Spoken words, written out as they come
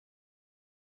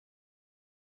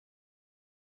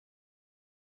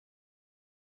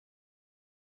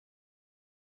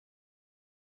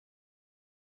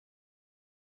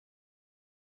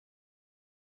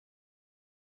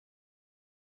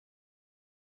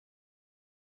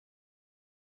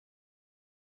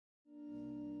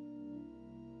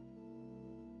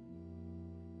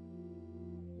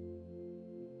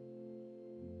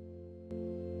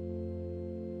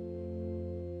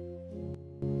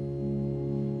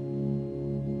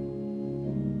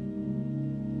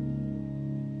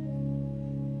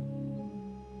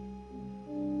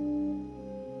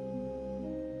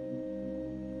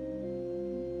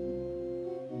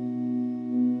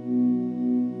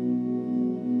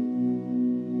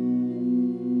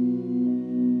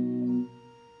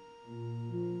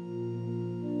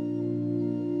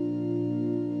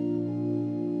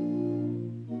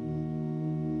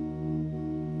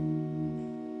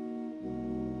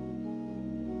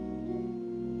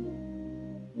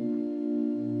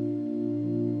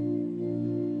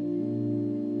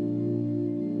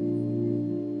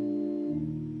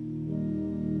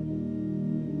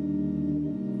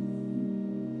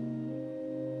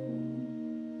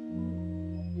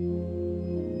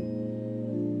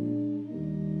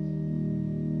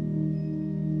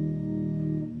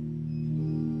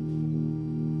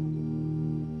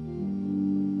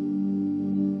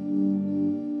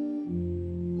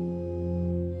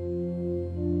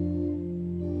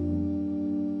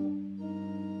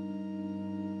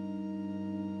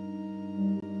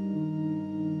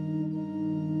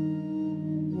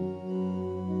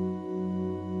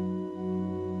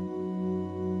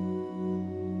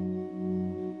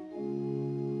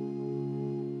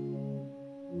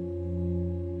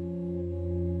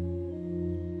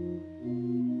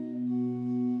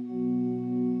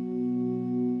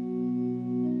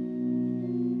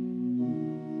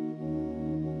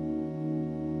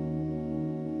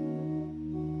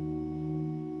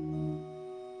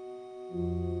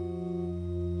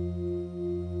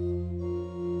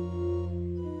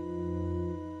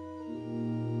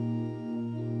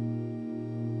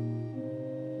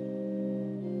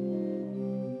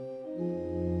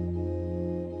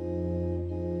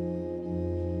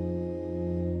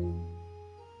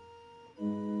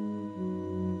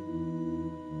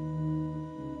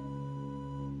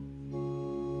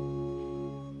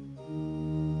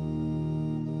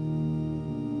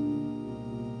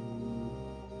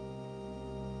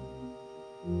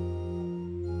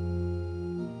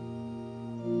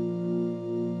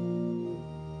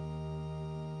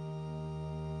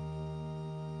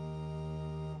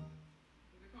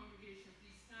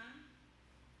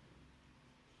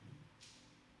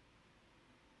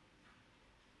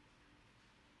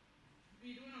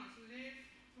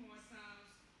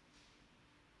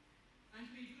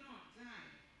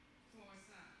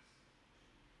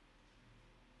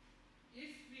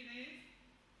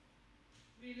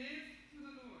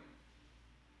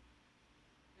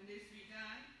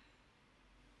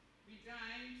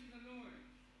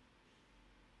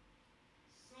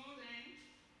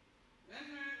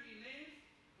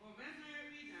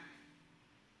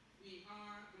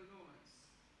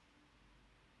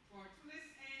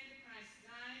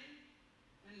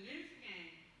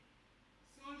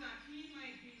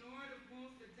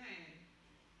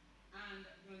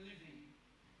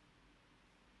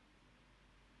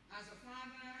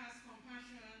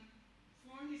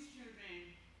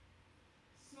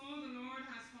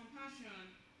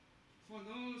for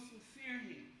those who fear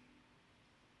him.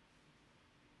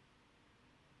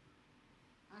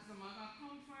 As a mother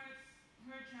comforts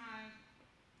her child,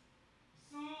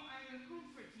 so I will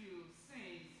comfort you,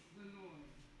 says the Lord.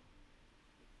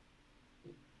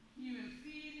 He will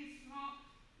feed his flock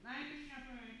like a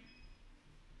shepherd.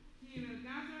 He will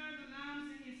gather the lambs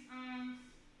in his arms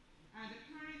and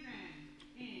carry them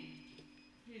in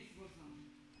his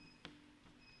bosom.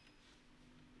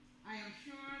 I am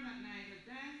sure that neither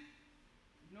death,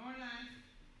 nor life,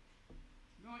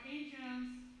 nor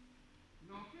angels,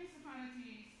 nor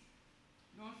principalities,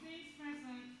 nor things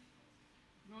present,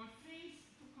 nor things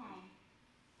to come,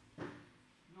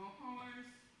 nor powers,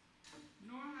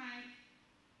 nor height,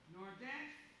 nor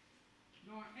depth,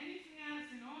 nor anything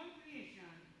else in all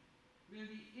creation will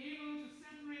be able to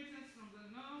separate us from the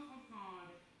love of God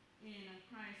in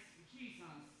Christ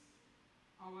Jesus,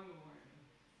 our Lord.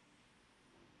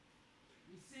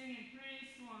 We sing in praise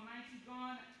to Almighty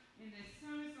God in the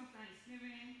service of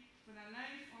thanksgiving for the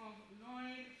life of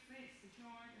Lloyd, Fitz,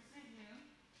 George, St. Hill.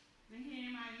 The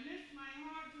hymn, I lift my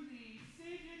heart to thee,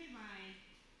 Savior divine,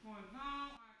 for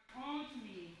thou art all to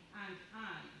me, and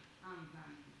I am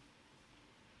thine.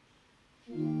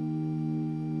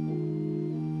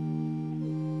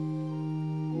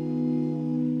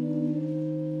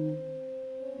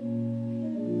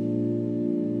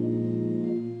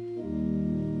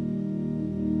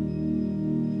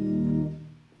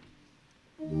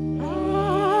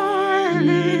 Ah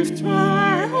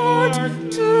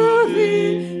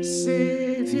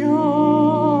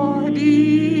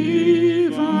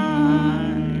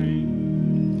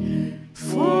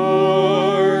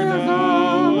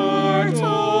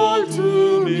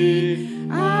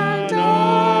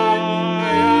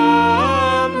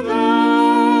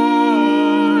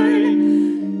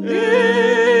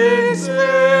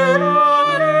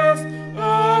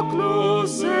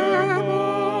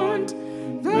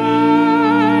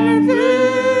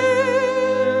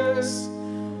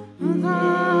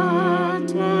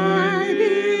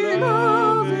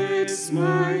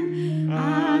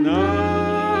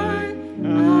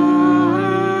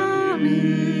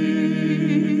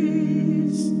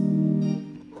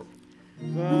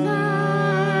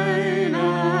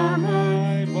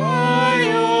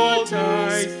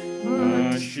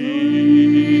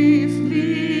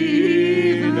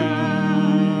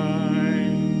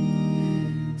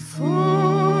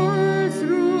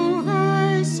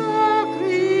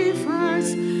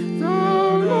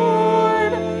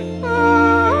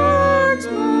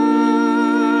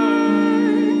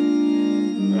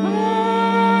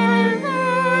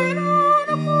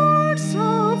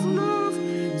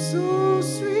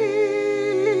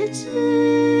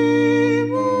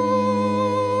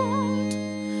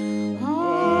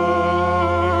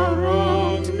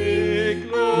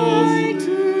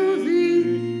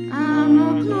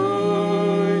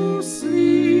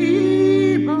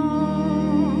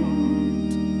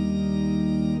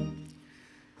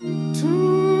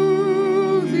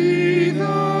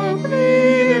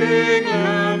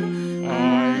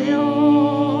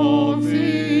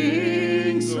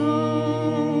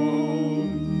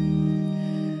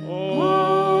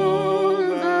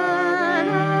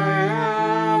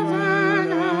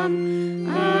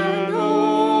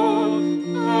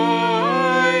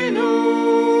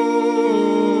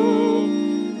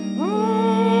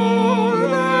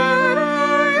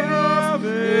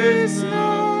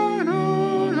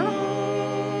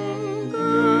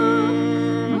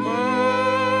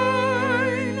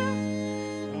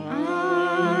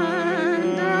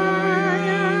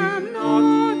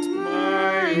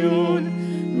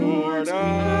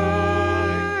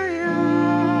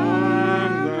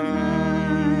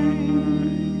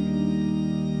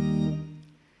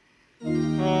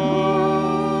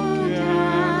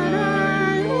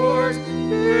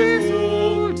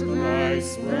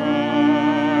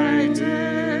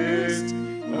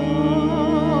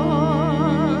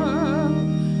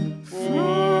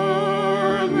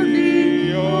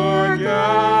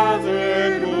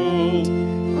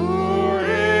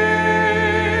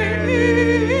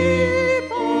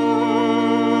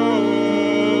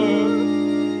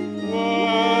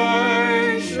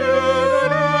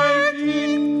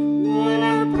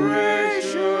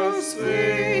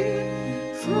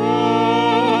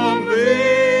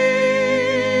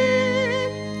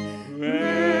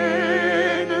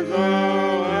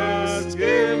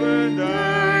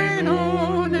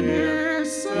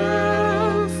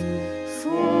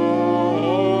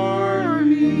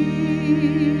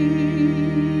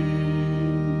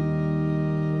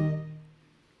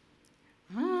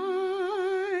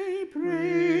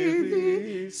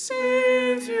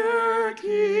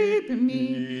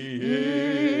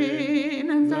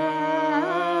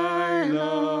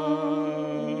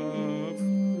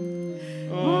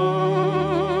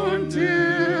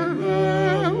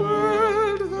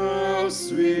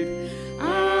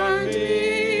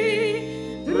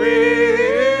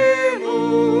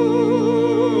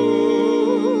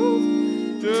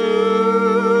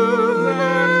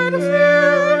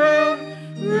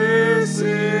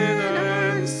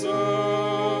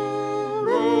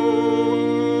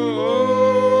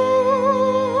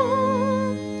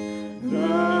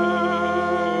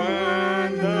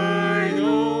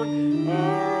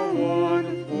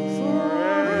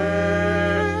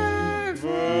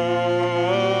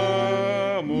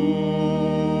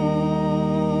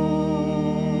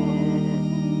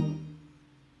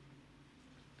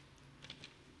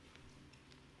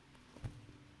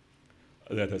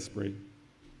Let us pray.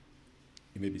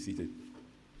 You may be seated.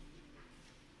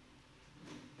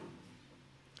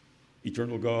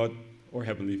 Eternal God, our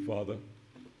Heavenly Father,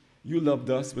 you loved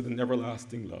us with an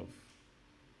everlasting love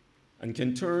and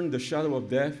can turn the shadow of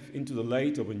death into the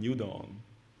light of a new dawn.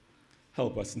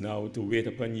 Help us now to wait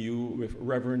upon you with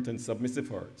reverent and submissive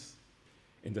hearts.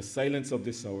 In the silence of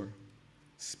this hour,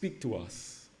 speak to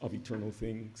us of eternal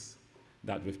things,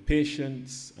 that with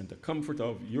patience and the comfort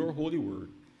of your holy word,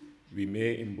 we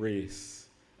may embrace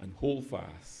and hold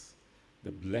fast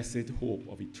the blessed hope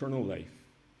of eternal life,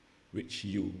 which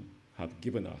you have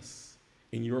given us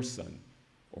in your Son,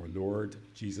 our Lord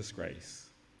Jesus Christ.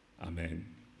 Amen.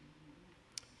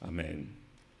 Amen.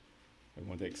 I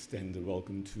want to extend a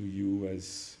welcome to you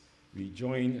as we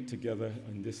join together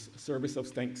in this service of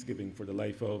thanksgiving for the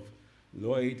life of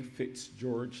Lloyd Fitz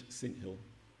George Sinthill.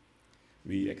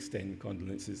 We extend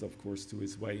condolences, of course, to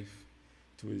his wife,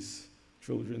 to his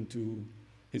children, to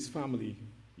his family,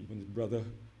 even his brother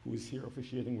who is here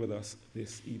officiating with us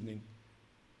this evening,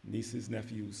 nieces,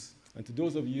 nephews, and to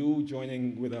those of you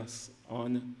joining with us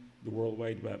on the World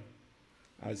Wide Web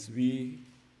as we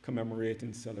commemorate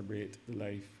and celebrate the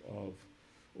life of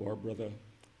our brother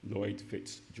Lloyd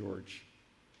Fitz George.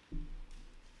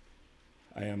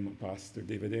 I am Pastor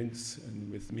David Ince,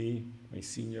 and with me, my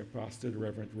senior pastor, the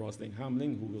Reverend Rosling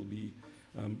Hamling, who will be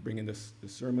bringing the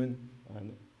sermon,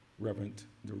 and Reverend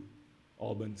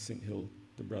Alban Sinthill,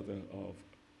 the brother of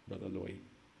Brother Lloyd.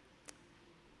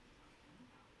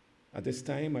 At this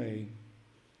time, I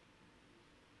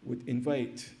would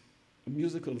invite a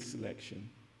musical selection,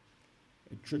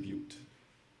 a tribute.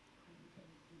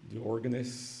 The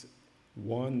organist,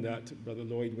 one that Brother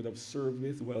Lloyd would have served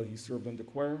with while he served on the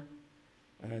choir,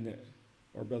 and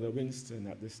our Brother Winston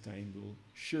at this time will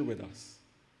share with us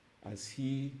as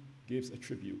he gives a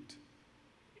tribute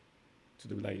to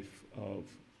the life of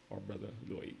our Brother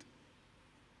Lloyd.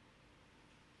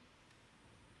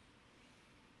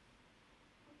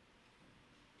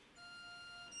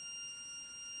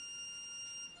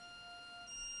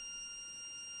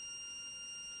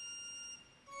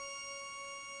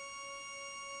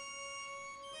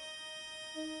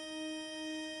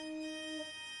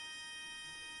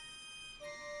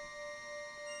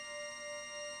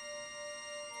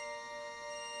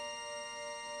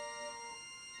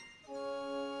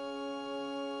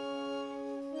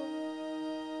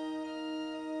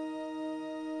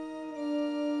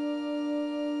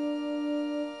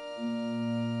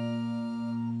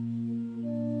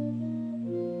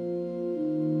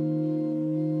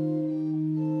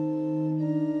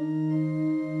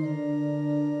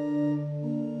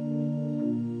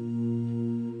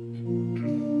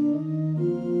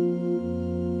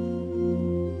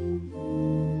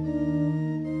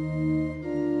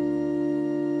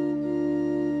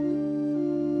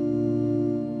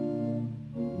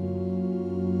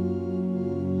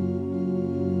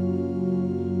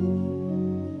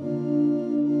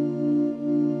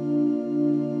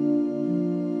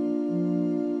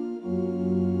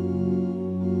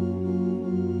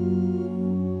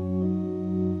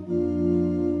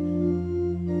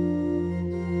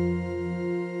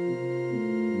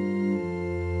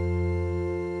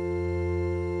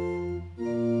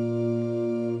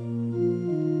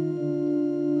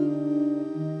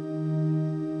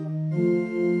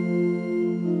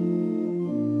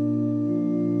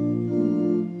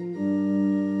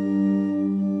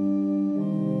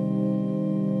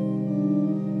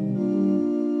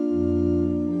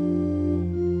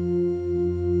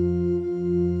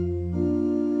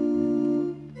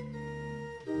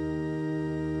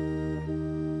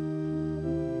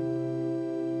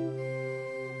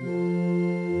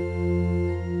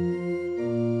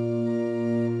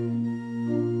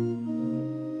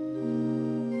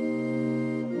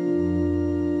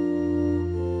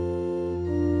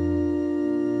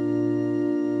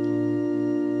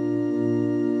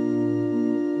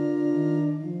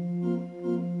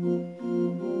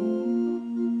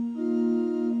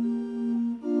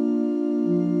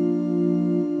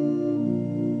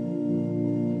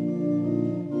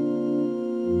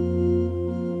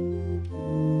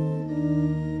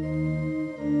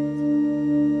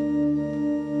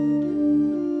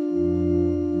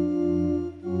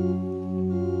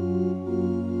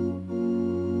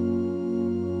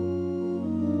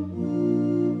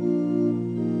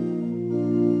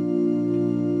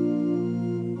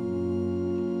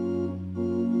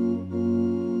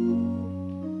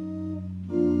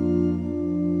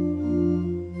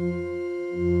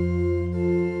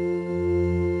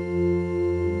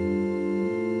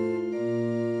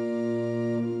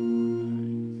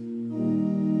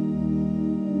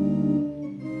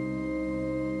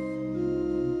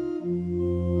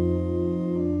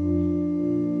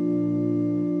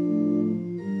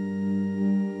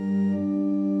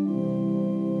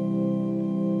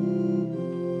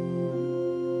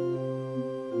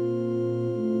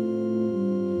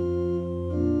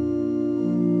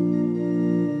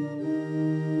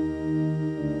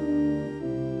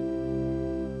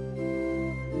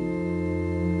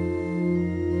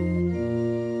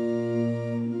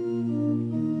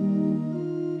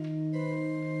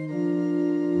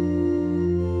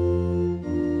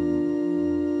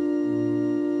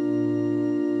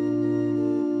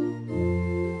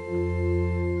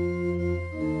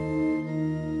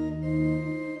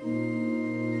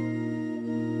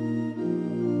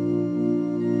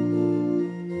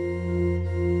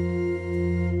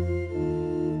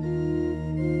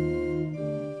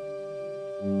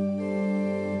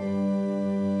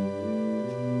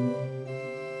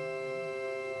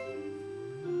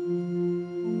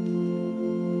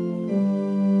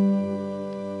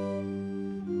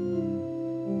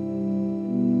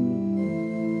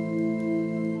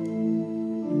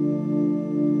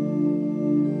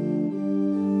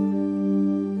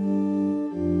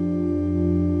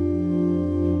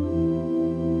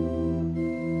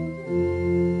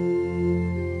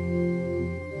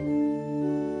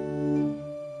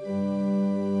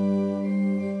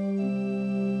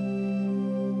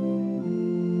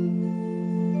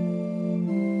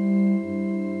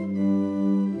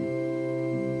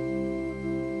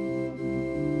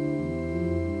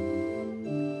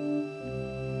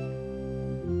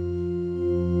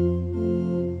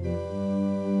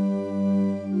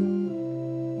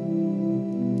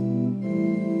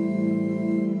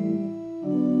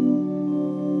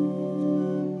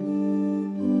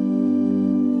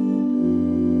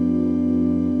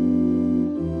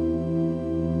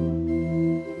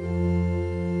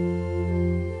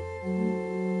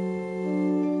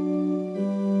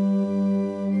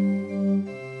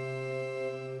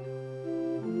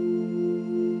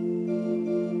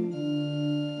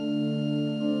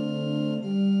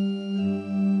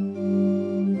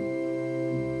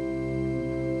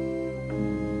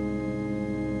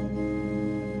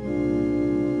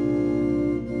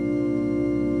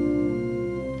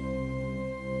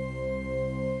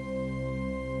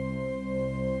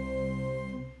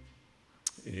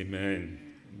 Amen.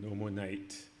 No more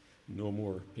night, no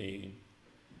more pain.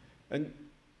 And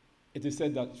it is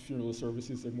said that funeral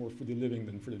services are more for the living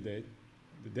than for the dead.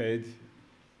 The dead,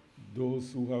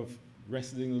 those who have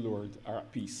rested in the Lord, are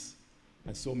at peace.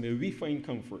 And so may we find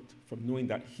comfort from knowing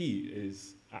that He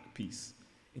is at peace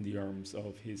in the arms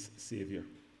of His Savior.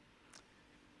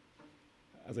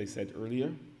 As I said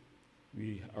earlier,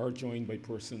 we are joined by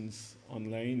persons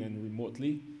online and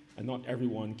remotely, and not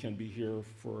everyone can be here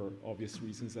for obvious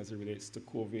reasons as it relates to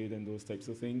COVID and those types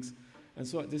of things. And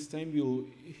so at this time, we'll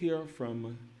hear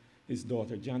from his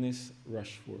daughter, Janice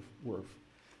Rushworth,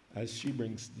 as she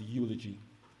brings the eulogy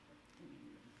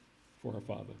for her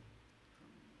father.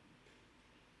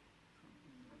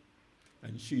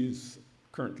 And she is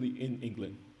currently in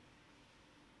England.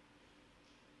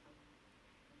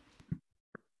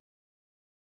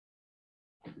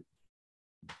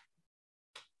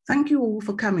 Thank you all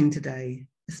for coming today,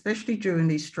 especially during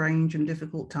these strange and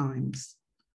difficult times.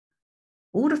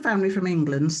 All the family from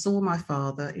England saw my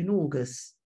father in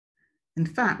August. In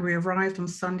fact, we arrived on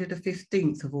Sunday the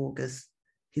 15th of August,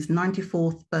 his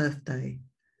 94th birthday,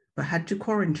 but had to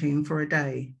quarantine for a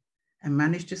day and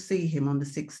managed to see him on the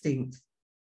 16th.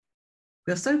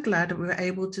 We are so glad that we were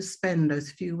able to spend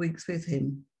those few weeks with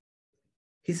him.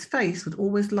 His face would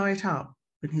always light up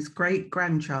when his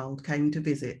great-grandchild came to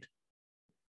visit.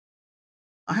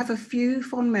 I have a few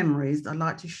fond memories I'd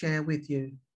like to share with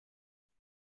you.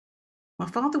 My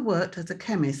father worked as a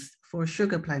chemist for a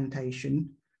sugar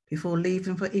plantation before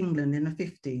leaving for England in the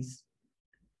 50s.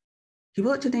 He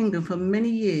worked in England for many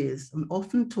years and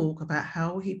often talked about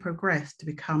how he progressed to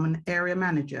become an area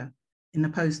manager in the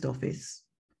post office.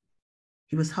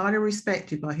 He was highly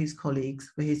respected by his colleagues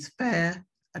for his fair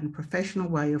and professional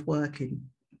way of working.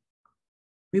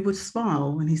 We would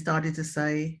smile when he started to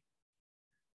say,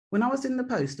 "When I was in the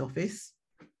post office,"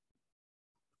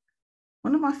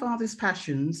 one of my father's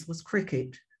passions was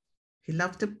cricket. He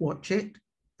loved to watch it,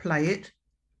 play it,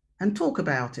 and talk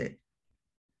about it.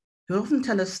 He would often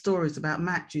tell us stories about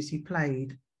matches he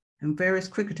played and various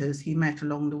cricketers he met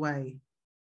along the way.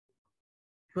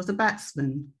 He was a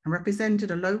batsman and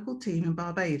represented a local team in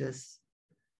Barbados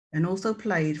and also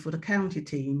played for the county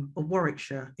team of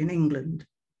Warwickshire in England.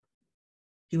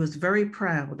 He was very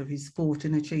proud of his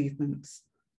sporting achievements.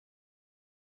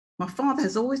 My father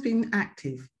has always been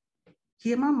active.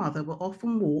 He and my mother would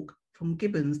often walk from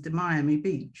Gibbons to Miami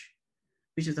Beach,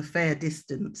 which is a fair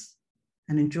distance,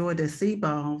 and enjoy their sea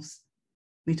baths,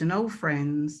 meeting old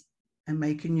friends, and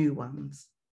making new ones.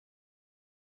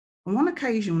 On one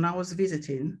occasion when I was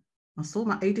visiting, I saw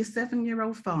my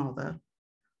 87-year-old father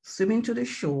swimming to the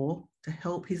shore to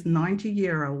help his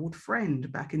 90-year-old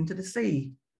friend back into the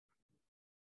sea.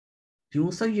 He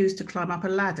also used to climb up a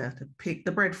ladder to pick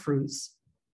the breadfruits,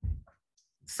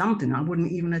 something I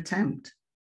wouldn't even attempt.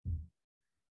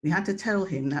 We had to tell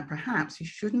him that perhaps he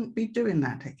shouldn't be doing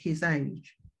that at his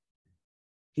age.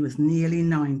 He was nearly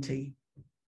 90.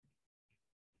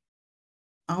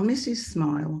 I'll miss his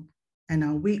smile and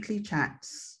our weekly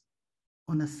chats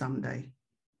on a Sunday.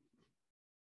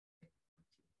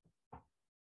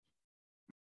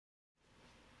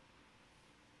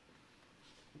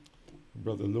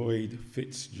 Brother Lloyd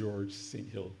Fitz George St.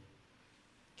 Hill,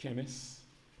 chemist,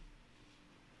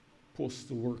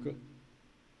 postal worker,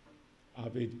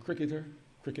 avid cricketer,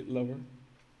 cricket lover,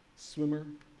 swimmer,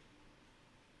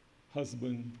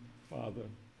 husband, father,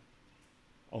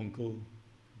 uncle,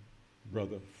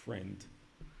 brother, friend.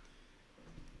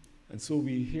 And so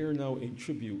we hear now a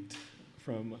tribute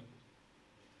from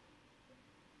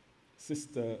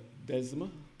Sister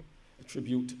Desma, a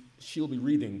tribute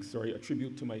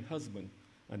to my husband.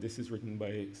 And this is written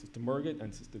by Sister Margaret,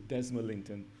 and Sister Desma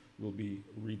Linton will be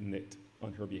reading it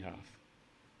on her behalf.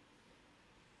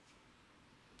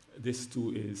 This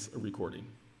too is a recording.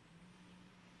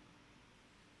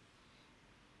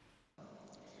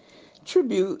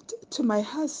 Tribute to my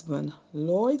husband,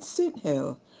 Lloyd St.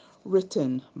 Hill,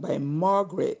 written by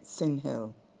Margaret St.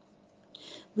 Hill.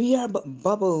 We are but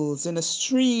bubbles in a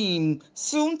stream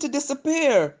soon to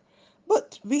disappear,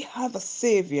 but we have a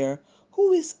Savior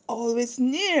who is always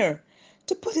near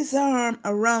to put his arm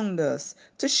around us,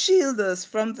 to shield us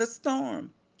from the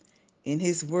storm. In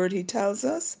his word he tells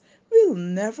us we'll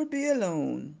never be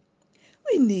alone.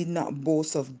 We need not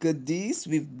boast of good deeds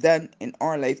we've done in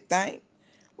our lifetime.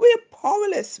 We are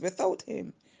powerless without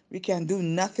him. We can do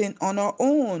nothing on our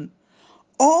own.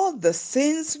 All the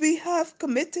sins we have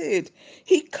committed,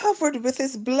 he covered with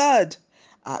his blood.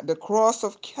 At the cross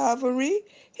of Calvary,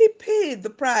 he paid the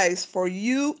price for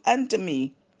you and to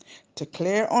me. To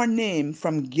clear our name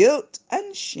from guilt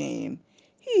and shame,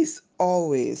 he's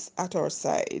always at our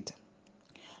side.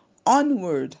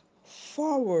 Onward,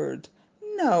 forward,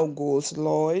 now goes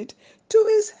Lloyd to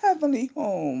his heavenly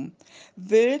home,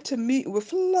 there to meet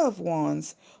with loved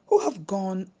ones who have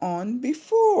gone on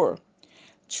before.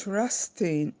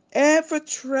 Trusting, ever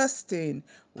trusting,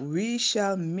 we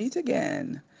shall meet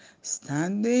again,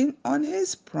 standing on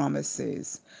his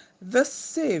promises. The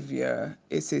Savior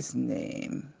is his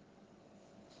name.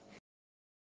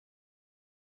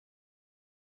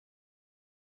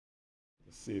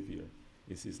 The Savior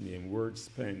is his name. Words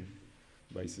penned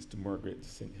by Sister Margaret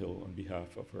St. Hill on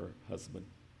behalf of her husband.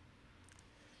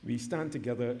 We stand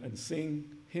together and sing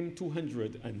hymn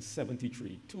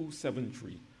 273,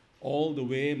 273. All the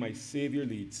way my Savior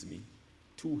leads me,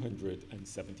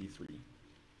 273.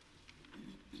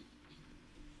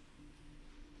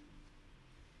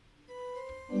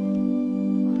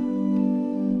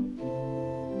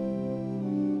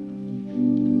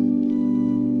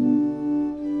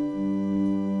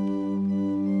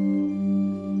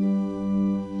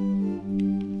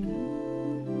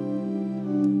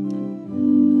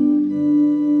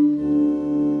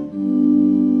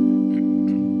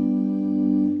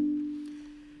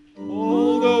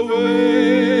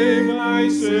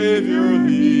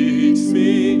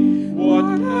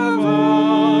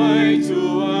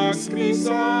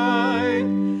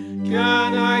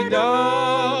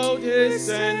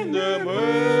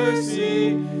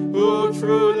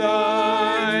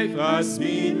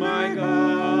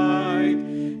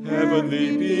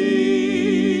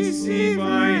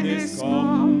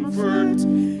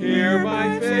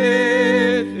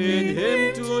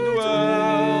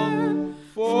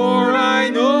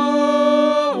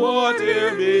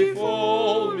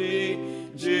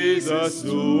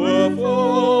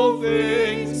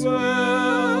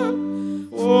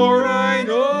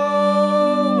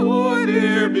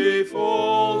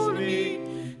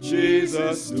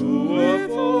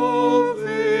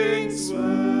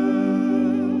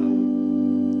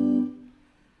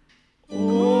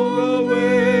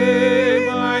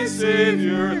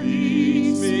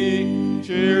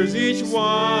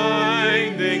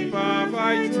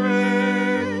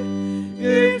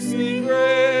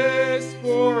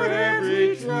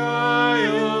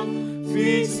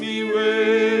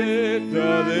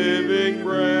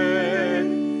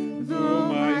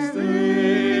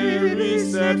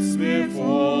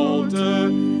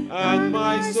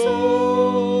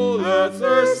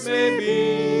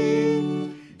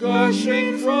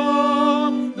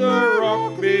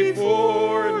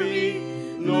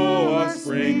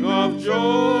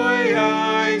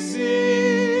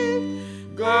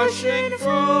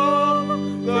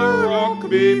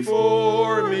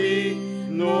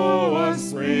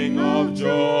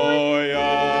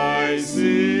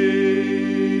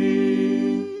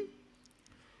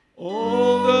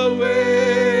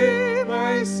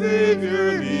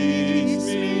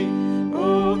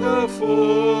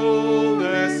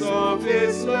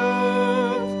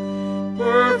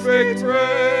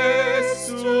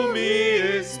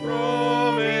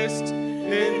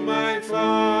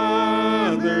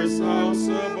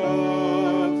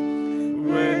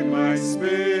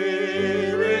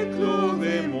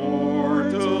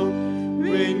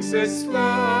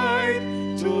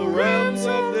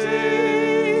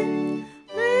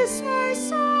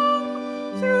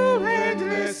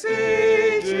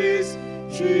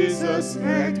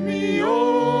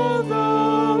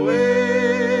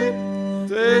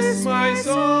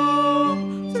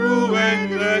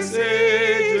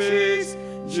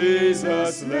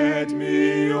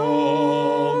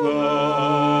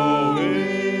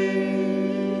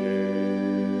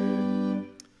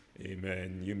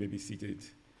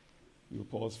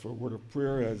 For a word of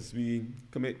prayer as we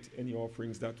commit any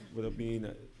offerings that would have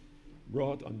been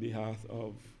brought on behalf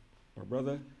of our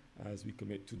brother, as we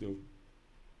commit to the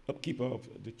upkeep of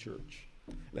the church.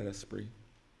 Let us pray.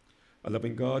 Our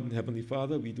loving God and Heavenly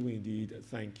Father, we do indeed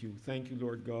thank you. Thank you,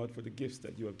 Lord God, for the gifts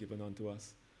that you have given unto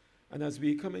us. And as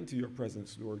we come into your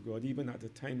presence, Lord God, even at a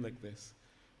time like this,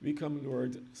 we come,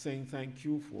 Lord, saying thank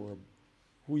you for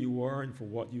who you are and for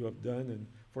what you have done and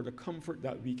for the comfort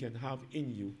that we can have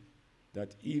in you,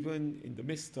 that even in the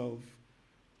midst of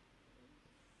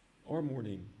our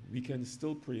mourning, we can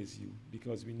still praise you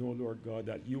because we know, Lord God,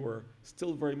 that you are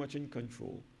still very much in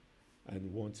control.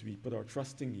 And once we put our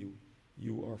trust in you,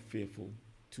 you are faithful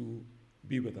to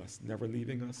be with us, never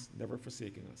leaving us, never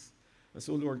forsaking us. And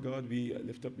so, Lord God, we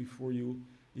lift up before you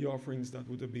the offerings that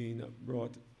would have been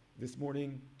brought this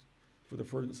morning for the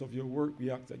furtherance of your work.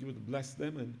 We ask that you would bless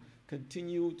them and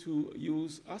continue to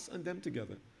use us and them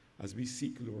together as we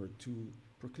seek, Lord, to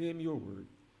proclaim your word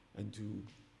and to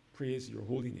praise your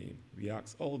holy name. We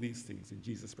ask all these things in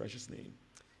Jesus' precious name.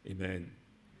 Amen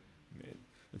Amen.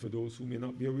 And for those who may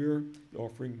not be aware, the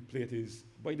offering plate is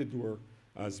by the door,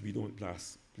 as we don't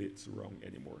pass plates around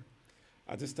anymore.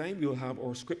 At this time, we'll have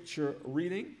our scripture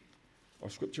reading, or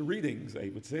scripture readings,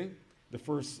 I would say. The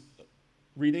first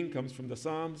reading comes from the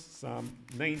Psalms, Psalm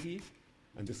 90,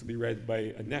 and this will be read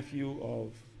by a nephew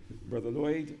of Brother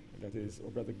Lloyd, that is,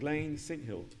 or Brother Glenn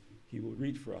Sinthill. He will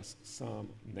read for us Psalm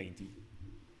 90.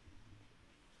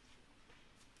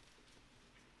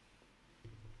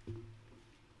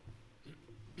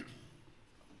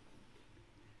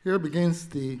 Here begins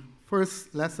the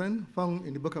first lesson found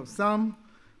in the book of Psalm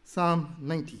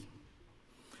 90.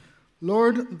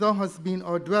 Lord, thou hast been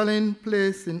our dwelling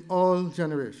place in all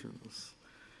generations.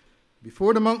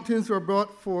 Before the mountains were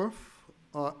brought forth,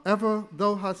 or ever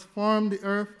thou hast formed the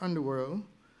earth and the world,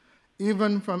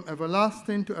 even from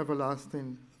everlasting to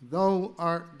everlasting, thou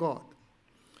art God.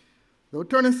 Thou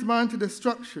turnest man to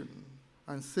destruction,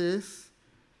 and sayest,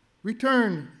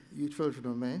 Return, ye children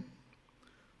of men.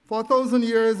 4,000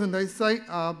 years in thy sight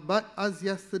are but as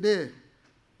yesterday,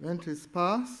 when 'tis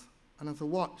past, and as a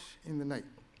watch in the night.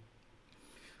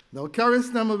 Thou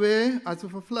carriest them away as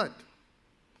with a flood.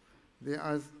 They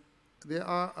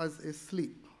are as a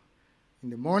sleep. In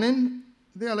the morning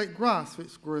they are like grass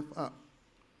which groweth up.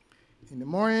 In the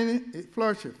morning it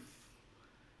flourisheth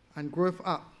and groweth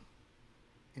up.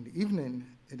 In the evening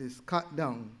it is cut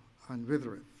down and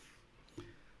withereth.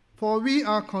 For we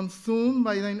are consumed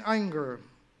by thine anger,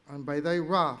 and by thy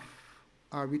wrath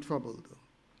are we troubled.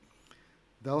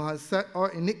 Thou hast set our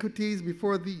iniquities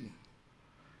before thee,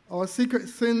 our secret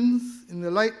sins in the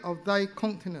light of thy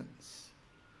countenance.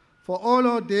 For all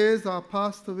our days are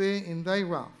passed away in thy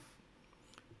wrath.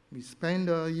 We spend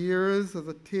our years as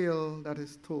a tale that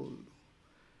is told.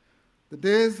 The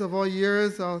days of our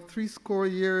years are 80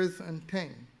 years and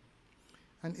 10.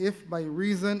 And if by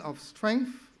reason of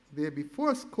strength they be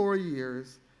 80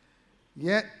 years,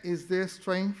 yet is their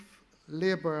strength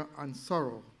labor and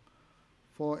sorrow,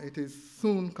 for it is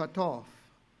soon cut off,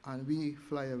 and we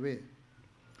fly away.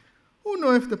 Who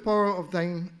knoweth the power of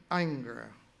thine anger?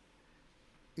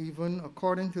 Even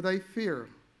according to thy fear,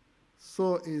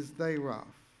 so is thy wrath.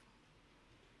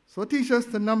 So teach us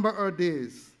to number our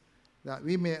days, that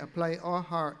we may apply our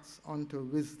hearts unto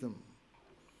wisdom.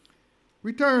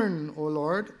 Return, O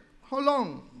Lord, how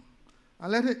long?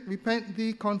 And let it repent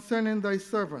thee concerning thy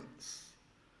servants.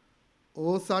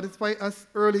 O satisfy us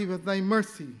early with thy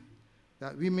mercy,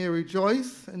 that we may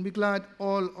rejoice and be glad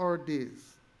all our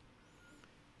days.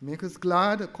 Make us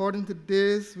glad according to the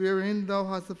days wherein thou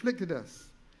hast afflicted us,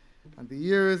 and the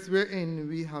years wherein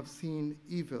we have seen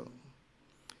evil.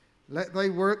 Let thy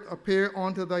work appear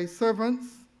unto thy servants,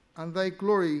 and thy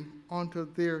glory unto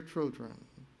their children.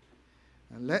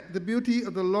 And let the beauty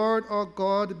of the Lord our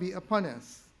God be upon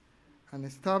us, and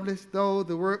establish thou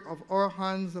the work of our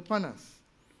hands upon us.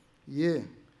 Yea,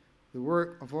 the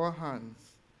work of our hands,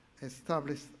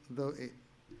 establish thou it.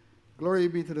 Glory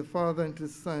be to the Father, and to the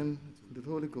Son, and to the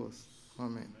Holy Ghost.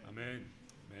 Amen. Amen.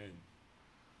 Amen.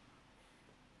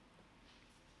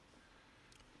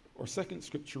 Our second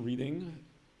scripture reading,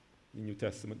 the New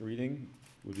Testament reading,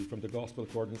 will be from the Gospel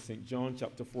according to St. John,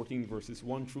 chapter 14, verses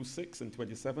 1 through 6 and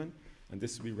 27. And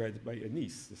this will be read by a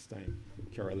niece this time,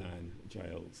 Carol Ann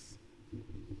Giles.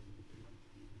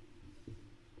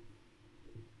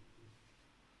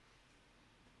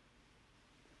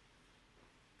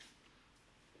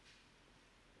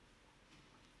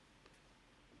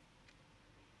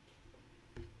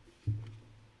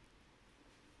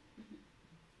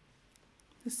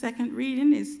 The second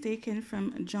reading is taken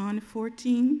from John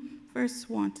 14, verse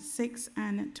 1 to 6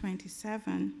 and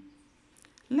 27.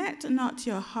 Let not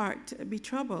your heart be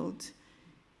troubled.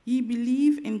 Ye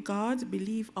believe in God,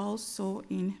 believe also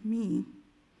in me.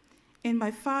 In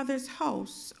my Father's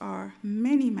house are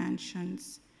many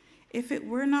mansions. If it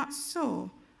were not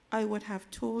so, I would have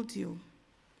told you.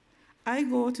 I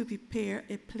go to prepare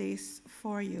a place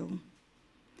for you.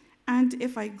 And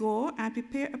if I go and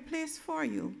prepare a place for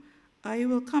you, I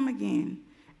will come again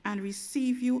and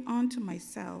receive you unto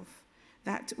myself,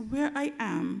 that where I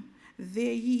am,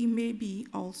 there ye may be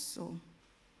also.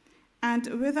 And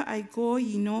whither I go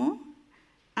ye know,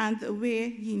 and the way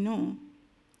ye know.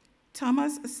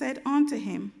 Thomas said unto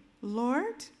him,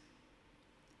 Lord,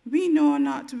 we know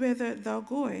not whither thou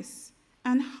goest,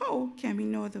 and how can we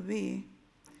know the way?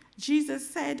 Jesus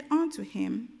said unto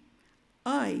him,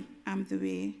 I am the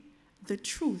way, the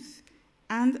truth,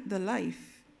 and the life.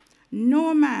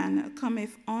 No man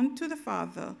cometh unto the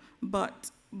Father but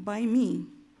by me.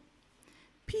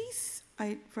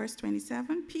 Verse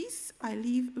 27, peace I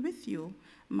leave with you,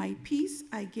 my peace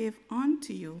I give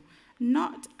unto you.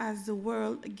 Not as the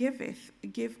world giveth,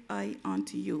 give I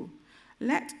unto you.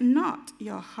 Let not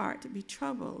your heart be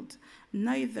troubled,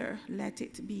 neither let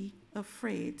it be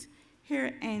afraid.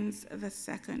 Here ends the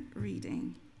second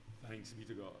reading. Thanks be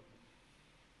to God.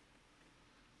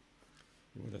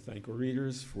 We want to thank our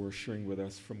readers for sharing with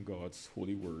us from God's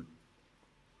holy word.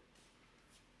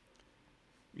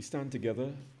 We stand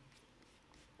together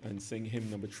and sing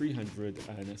hymn number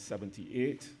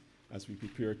 378 as we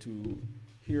prepare to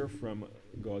hear from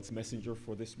God's messenger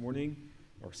for this morning,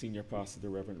 our senior pastor, the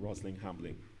Reverend Rosalind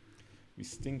Hambling. We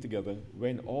sing together,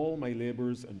 When All My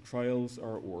Labors and Trials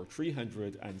Are O'er,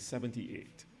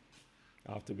 378,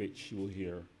 after which you will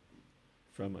hear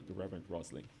from the Reverend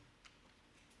Rosalind.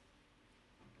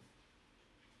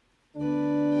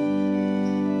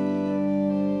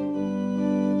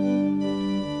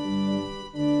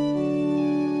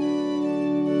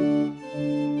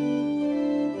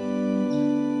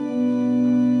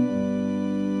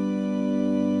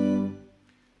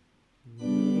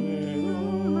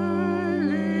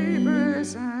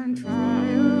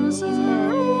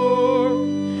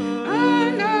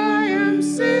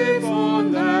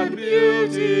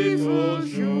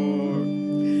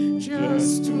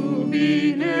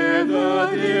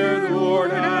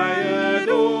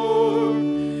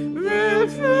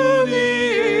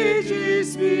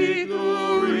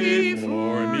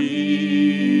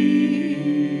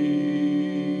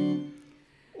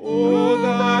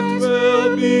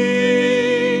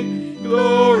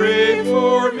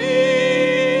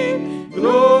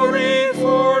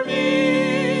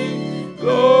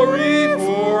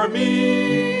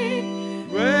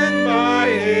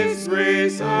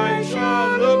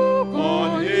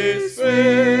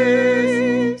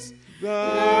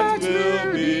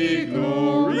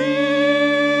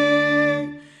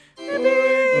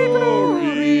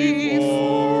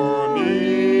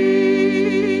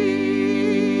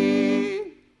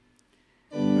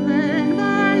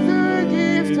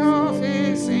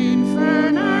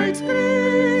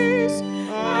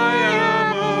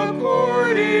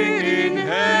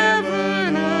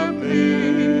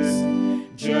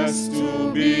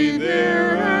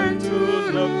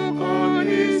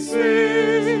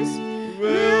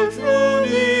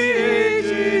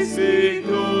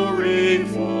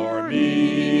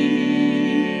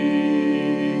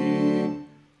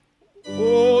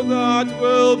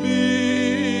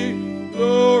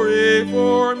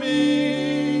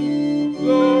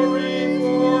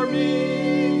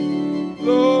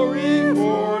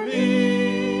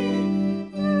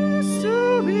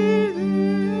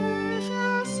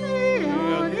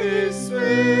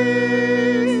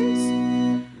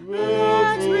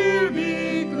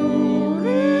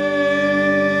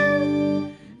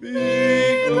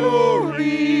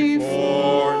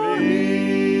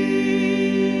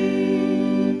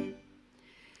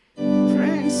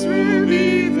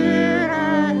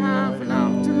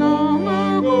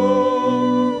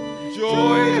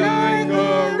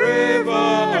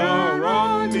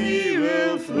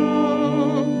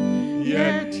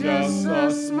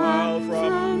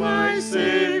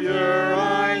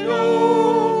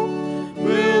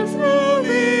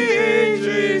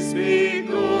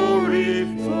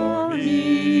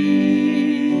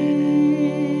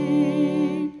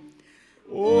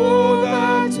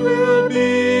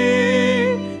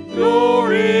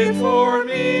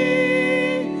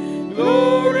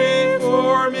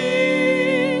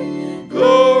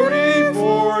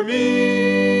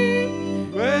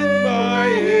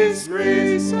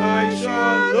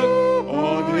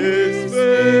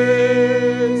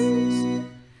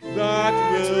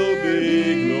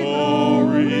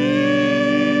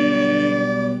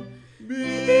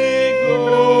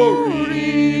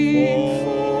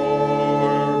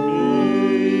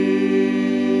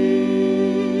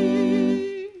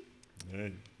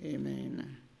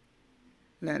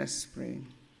 Let us pray.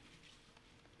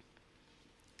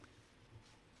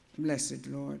 Blessed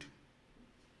Lord,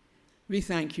 we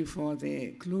thank you for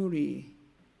the glory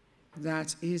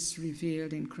that is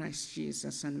revealed in Christ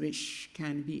Jesus and which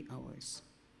can be ours.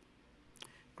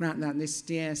 Grant that this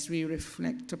day as we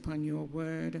reflect upon your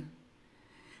word,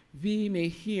 we may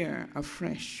hear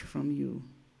afresh from you.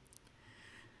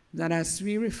 That as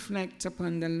we reflect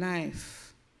upon the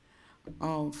life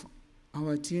of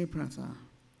our dear brother,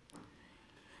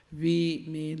 we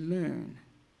may learn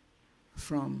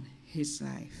from his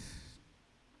life.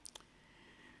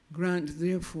 Grant,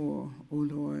 therefore, O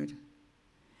Lord,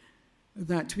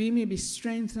 that we may be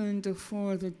strengthened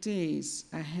for the days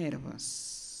ahead of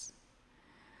us,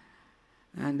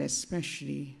 and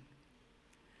especially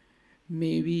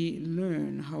may we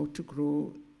learn how to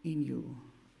grow in you.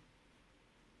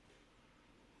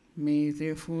 May,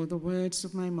 therefore, the words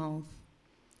of my mouth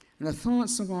and the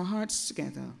thoughts of our hearts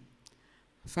together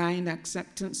find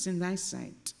acceptance in thy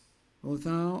sight, O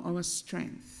thou our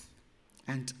strength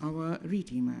and our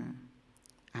Redeemer.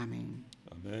 Amen.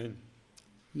 Amen.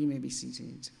 You may be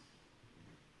seated.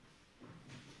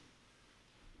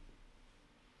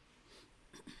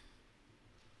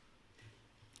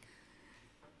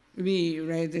 We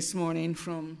read this morning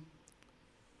from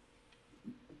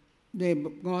the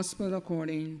Gospel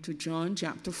according to John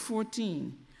chapter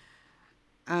 14.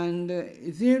 And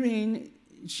therein,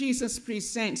 Jesus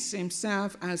presents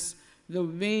himself as the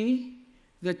way,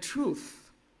 the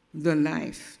truth, the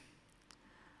life.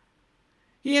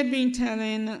 He had been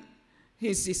telling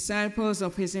his disciples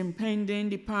of his impending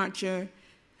departure,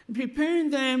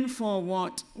 preparing them for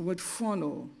what would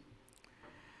follow,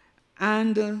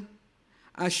 and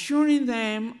assuring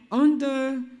them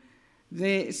under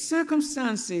the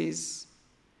circumstances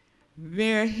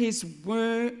where his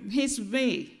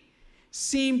way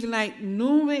seemed like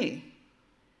no way,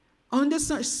 under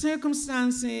such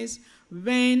circumstances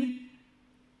when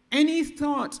any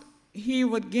thought he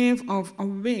would give of a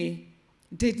way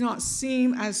did not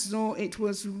seem as though it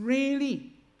was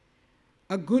really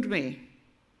a good way,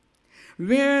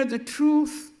 where the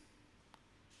truth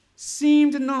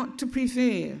seemed not to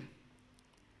prevail,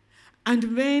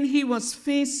 and when he was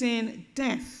facing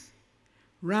death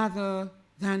rather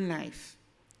than life.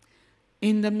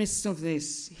 In the midst of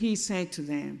this, he said to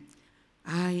them,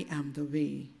 I am the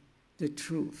way, the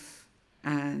truth,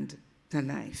 and the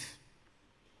life.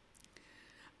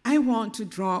 I want to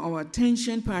draw our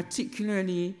attention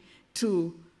particularly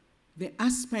to the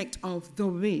aspect of the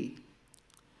way.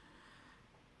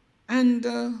 And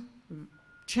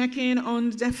checking on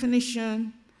the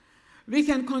definition, we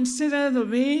can consider the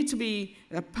way to be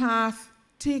the path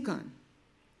taken,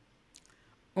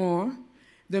 or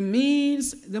the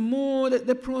means, the mode,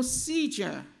 the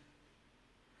procedure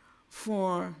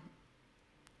for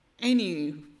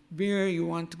anywhere you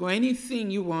want to go,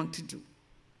 anything you want to do.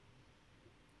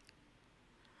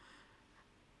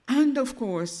 And of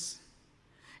course,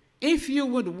 if you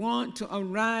would want to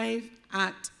arrive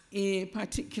at a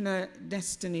particular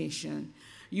destination,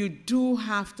 you do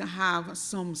have to have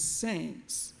some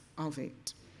sense of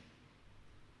it.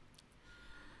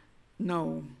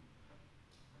 Now,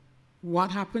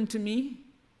 what happened to me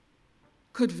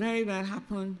could very well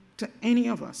happen to any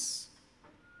of us.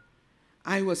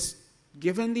 I was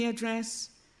given the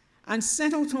address and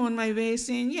set out on my way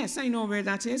saying, yes, I know where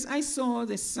that is. I saw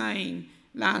the sign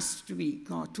last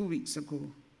week or 2 weeks ago,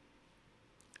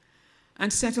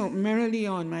 and set out merrily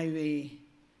on my way.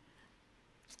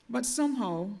 But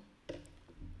somehow,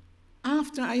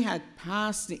 after I had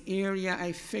passed the area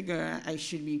I figured I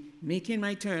should be making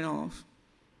my turn off,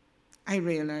 I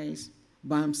realized,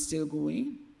 but I'm still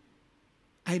going.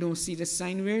 I don't see the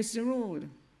sign. Where's the road?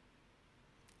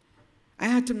 I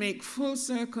had to make full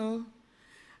circle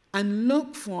and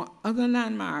look for other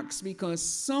landmarks, because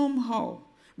somehow,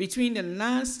 between the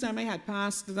last time I had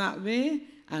passed that way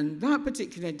and that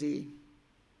particular day,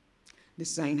 the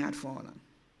sign had fallen.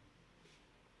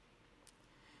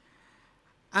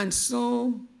 And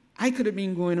so I could have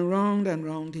been going around and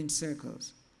round in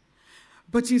circles.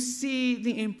 But you see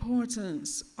the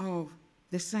importance of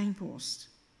the signpost.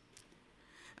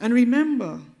 And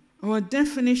remember, our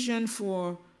definition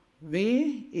for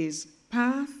way is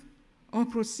path or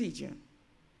procedure.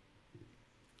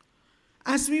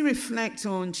 As we reflect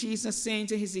on Jesus saying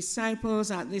to his disciples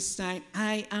at this time,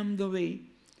 I am the way,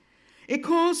 it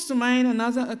calls to mind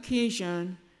another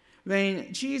occasion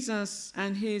when Jesus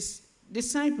and his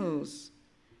disciples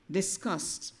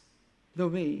discussed the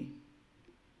way.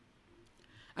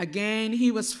 Again,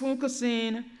 he was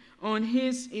focusing on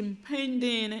his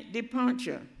impending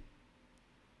departure.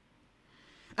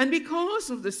 And because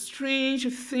of the strange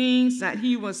things that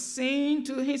he was saying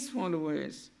to his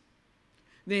followers,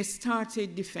 they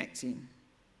started defecting.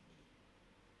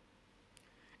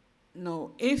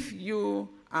 Now, if you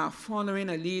are following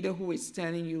a leader who is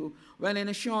telling you, well, in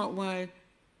a short while,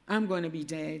 I'm going to be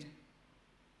dead.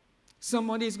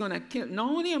 Somebody's going to kill. Not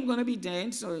only I'm going to be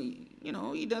dead, so,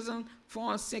 he doesn't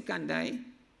fall sick and die,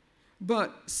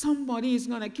 but somebody is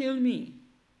going to kill me.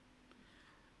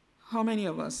 How many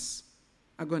of us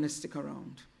are going to stick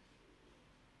around?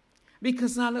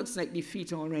 Because that looks like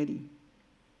defeat already.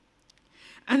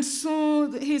 And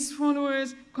so his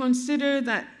followers considered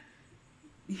that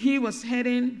he was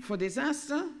heading for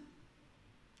disaster.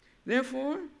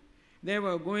 Therefore, they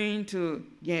were going to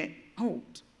get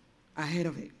out ahead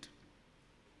of it.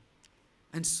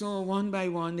 And so one by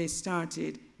one, they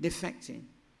started defecting,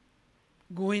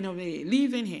 going away,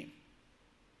 leaving him.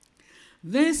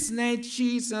 This led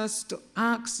Jesus to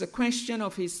ask the question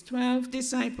of his 12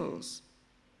 disciples,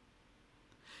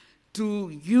 do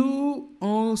you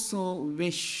also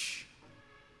wish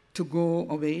to go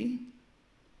away?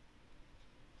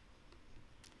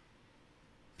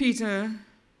 Peter,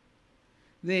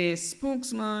 the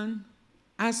spokesman,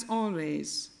 as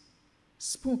always,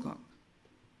 spoke up.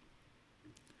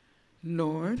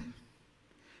 Lord,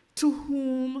 to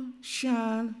whom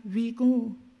shall we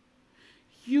go?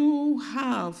 You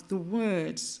have the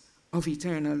words of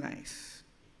eternal life.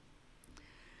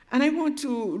 And I want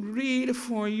to read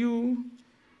for you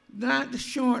that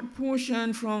short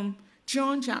portion from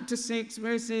John chapter 6,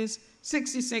 verses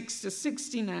 66 to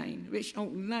 69, which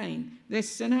outline this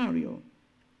scenario.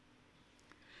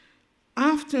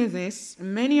 After this,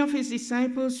 many of his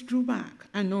disciples drew back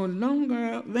and no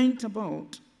longer went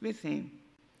about with him.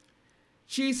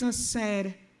 Jesus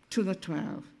said to the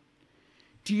 12,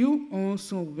 do you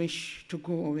also wish to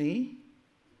go away?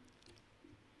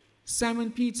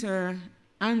 Simon Peter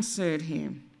answered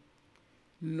him,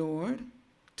 Lord,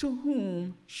 to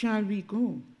whom shall we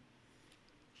go?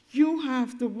 You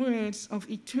have the words of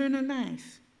eternal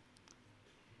life,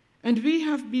 and we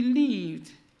have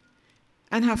believed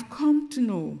and have come to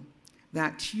know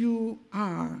that you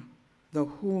are the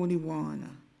Holy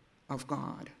One of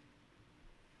God.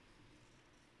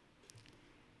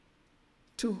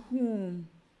 To whom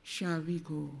shall we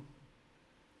go?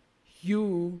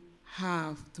 You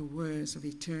have the words of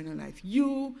eternal life.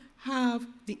 You have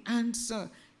the answer.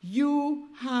 You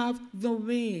have the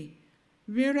way.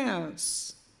 Where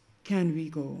else can we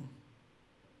go?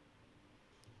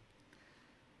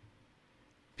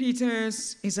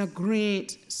 Peter's is a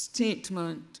great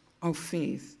statement of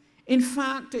faith. In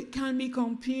fact, it can be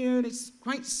compared, it's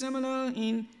quite similar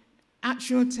in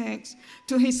actual text,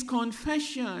 to his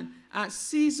confession at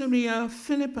Caesarea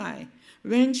Philippi,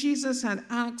 when Jesus had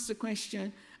asked the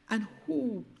question, and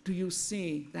who do you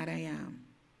say that I am?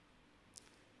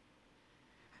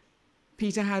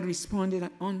 Peter had responded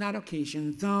on that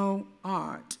occasion, thou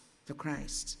art the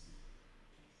Christ.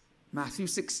 Matthew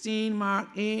 16, Mark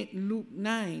 8, Luke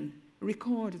 9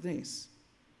 record this.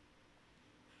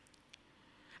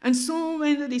 And so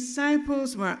when the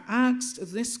disciples were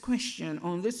asked this question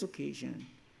on this occasion,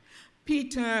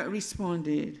 Peter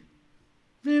responded,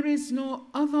 there is no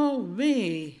other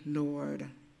way, Lord.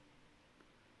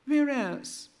 Where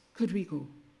else could we go?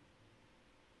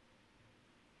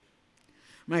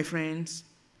 My friends,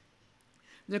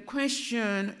 the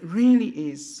question really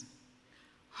is,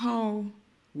 how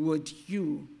would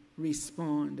you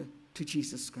respond to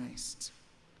Jesus Christ?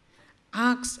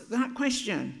 Ask that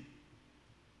question.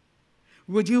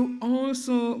 Would you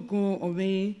also go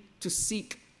away to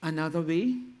seek another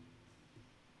way?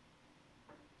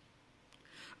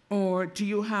 Or do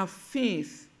you have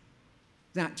faith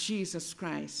that Jesus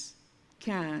Christ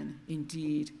can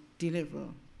indeed deliver?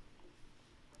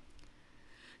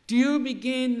 Do you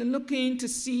begin looking to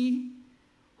see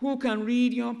who can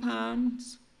read your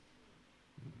palms,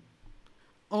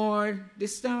 or the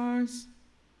stars,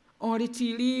 or the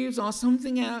tea leaves, or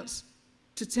something else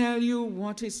to tell you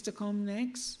what is to come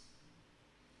next?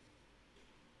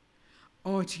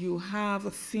 Or do you have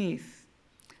a faith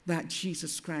that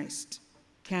Jesus Christ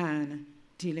can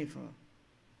deliver?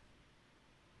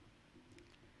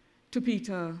 To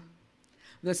Peter,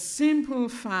 the simple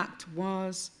fact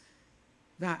was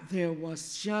that there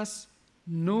was just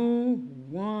no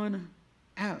one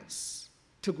else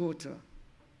to go to.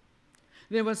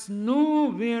 There was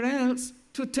nowhere else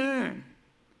to turn.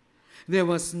 There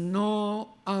was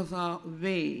no other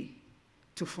way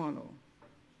to follow.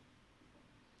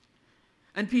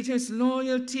 And Peter's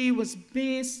loyalty was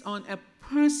based on a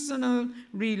personal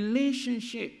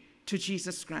relationship to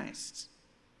Jesus Christ.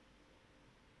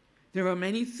 There were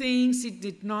many things he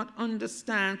did not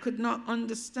understand, could not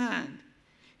understand.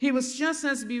 He was just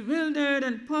as bewildered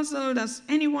and puzzled as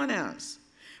anyone else.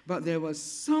 But there was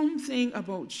something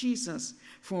about Jesus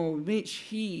for which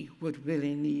he would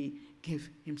willingly give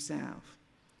himself.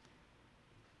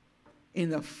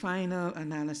 In the final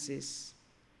analysis,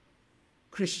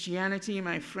 Christianity,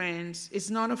 my friends, is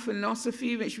not a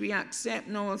philosophy which we accept,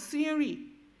 nor a theory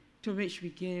to which we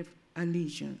give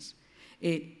allegiance.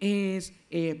 It is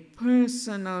a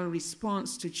personal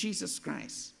response to Jesus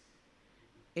Christ.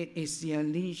 It is the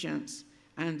allegiance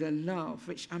and the love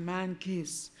which a man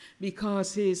gives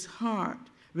because his heart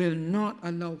will not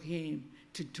allow him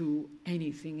to do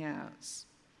anything else.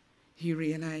 He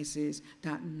realizes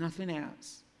that nothing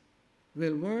else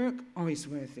will work or is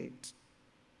worth it.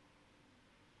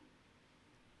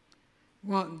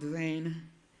 What then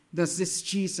does this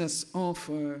Jesus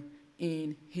offer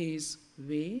in his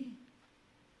way?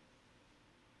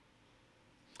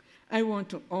 I want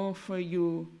to offer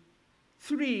you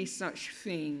 3 such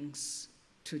things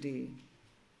today.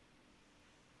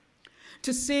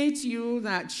 To say to you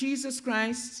that Jesus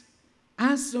Christ,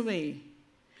 as the way,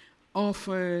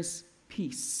 offers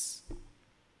peace.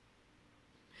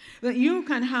 That you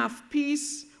can have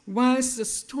peace whilst the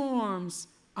storms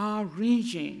are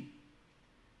raging.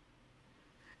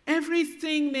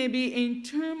 Everything may be in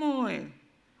turmoil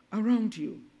around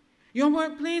you. Your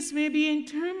workplace may be in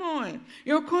turmoil.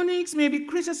 Your colleagues may be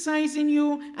criticizing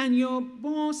you and your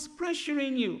boss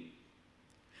pressuring you.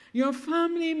 Your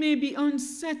family may be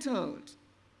unsettled.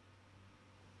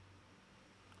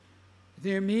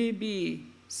 There may be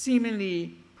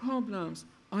seemingly problems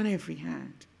on every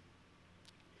hand.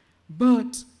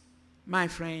 But, my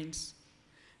friends,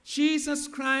 Jesus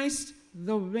Christ,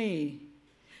 the way,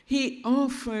 he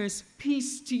offers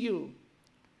peace to you.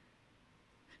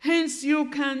 Hence you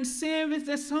can say with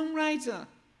the songwriter,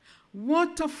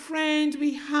 what a friend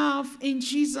we have in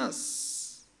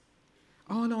Jesus.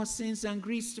 All our sins and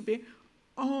griefs to bear,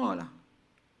 all.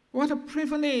 What a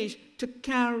privilege to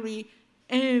carry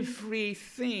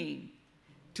everything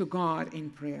to God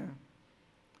in prayer.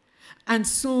 And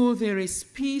so there is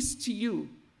peace to you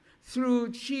through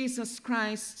Jesus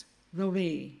Christ the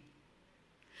way,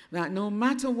 that no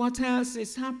matter what else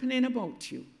is happening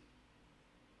about you,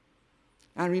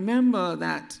 and remember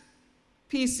that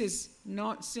peace is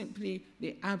not simply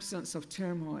the absence of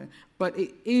turmoil, but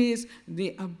it is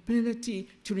the ability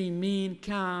to remain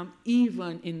calm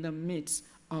even in the midst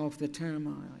of the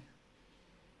turmoil.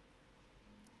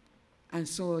 And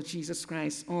so Jesus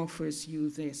Christ offers you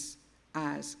this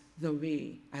as the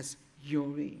way, as your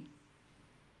way.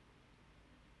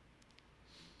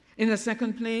 In the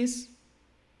second place,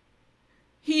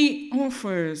 he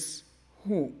offers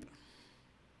hope.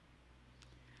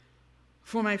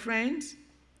 For my friends,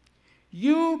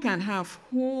 you can have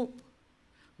hope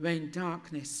when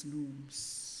darkness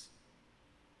looms.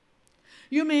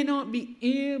 You may not be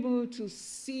able to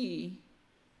see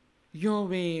your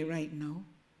way right now.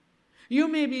 You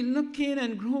may be looking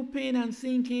and groping and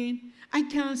thinking, I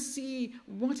can't see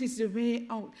what is the way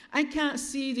out. I can't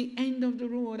see the end of the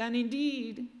road. And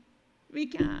indeed, we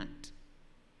can't.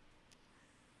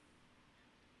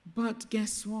 But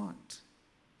guess what?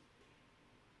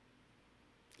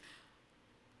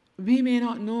 We may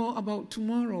not know about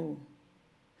tomorrow,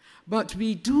 but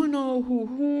we do know who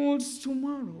holds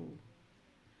tomorrow.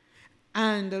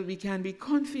 And we can be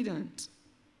confident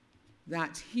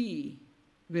that he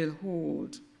will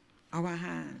hold our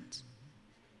hand.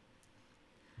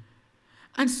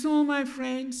 And so, my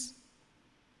friends,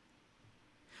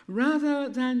 rather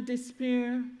than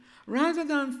despair, rather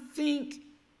than think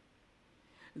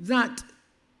that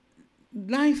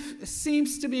life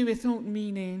seems to be without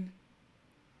meaning,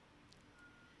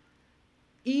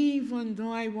 even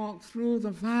though I walk through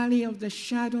the valley of the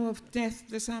shadow of death,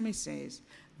 the psalmist says,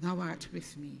 thou art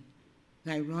with me.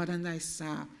 Thy rod and thy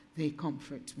staff, they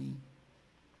comfort me.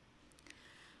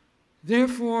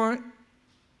 Therefore,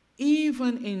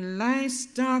 even in life's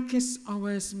darkest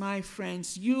hours, my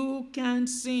friends, you can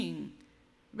sing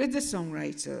with the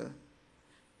songwriter,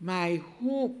 my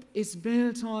hope is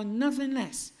built on nothing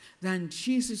less than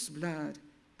Jesus' blood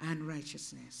and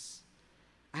righteousness.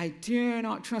 I dare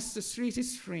not trust the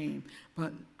sweetest frame,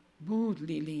 but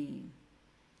boldly lean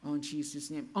on Jesus'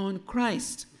 name. On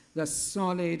Christ, the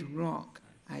solid rock,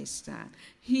 I stand.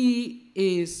 He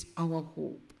is our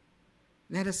hope.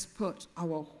 Let us put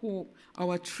our hope,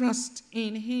 our trust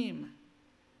in him.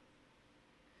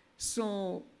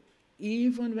 So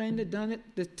even when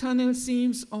the tunnel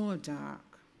seems all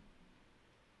dark,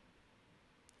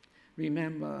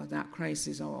 remember that Christ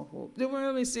is our hope. The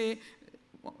world will say,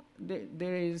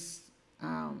 there is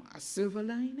a silver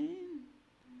lining.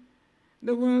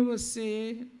 The world will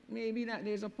say maybe that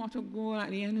there's a pot of gold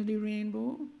at the end of the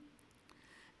rainbow.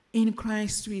 In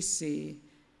Christ we say,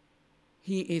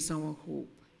 he is our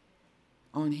hope.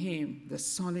 On him, the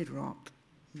solid rock,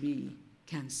 we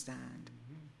can stand.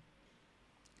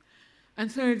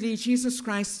 And thirdly, Jesus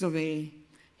Christ the way,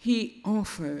 he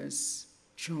offers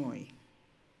joy.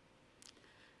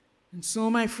 And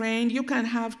so, my friend, you can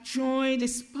have joy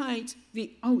despite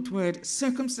the outward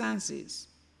circumstances.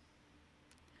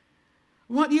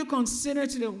 What you consider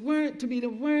to be the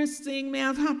worst thing may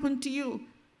have happened to you.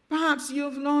 Perhaps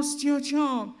you've lost your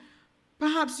job.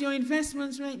 Perhaps your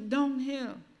investments went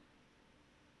downhill.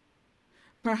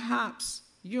 Perhaps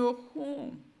your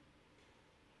home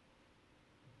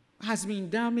has been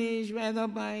damaged, whether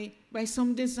by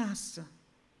some disaster.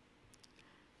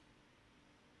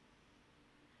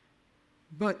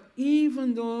 But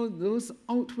even though those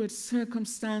outward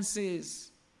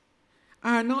circumstances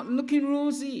are not looking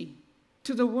rosy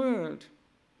to the world.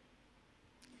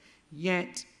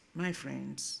 Yet, my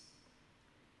friends,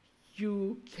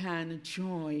 you can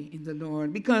joy in the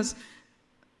Lord, because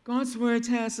God's word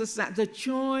tells us that the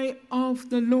joy of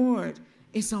the Lord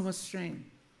is our strength.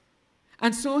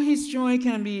 And so his joy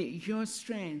can be your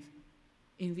strength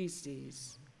in these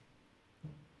days.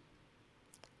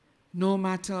 No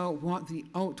matter what the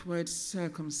outward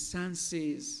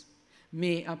circumstances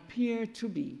may appear to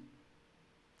be,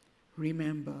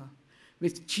 remember,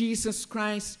 with Jesus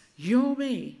Christ your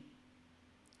way,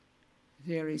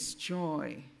 there is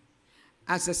joy.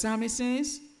 As the psalmist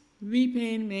says,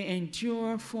 weeping may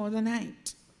endure for the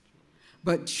night,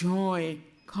 but joy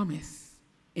cometh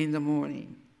in the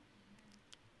morning.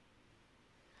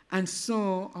 And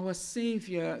so our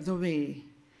Savior, the way,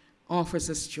 offers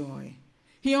us joy.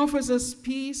 He offers us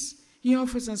peace. He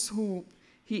offers us hope.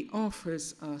 He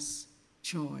offers us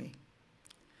joy.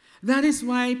 That is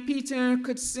why Peter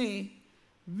could say,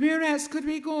 where else could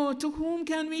we go? To whom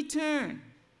can we turn?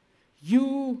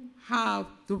 You have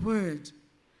the word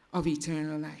of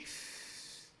eternal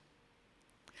life.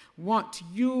 What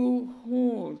you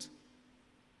hold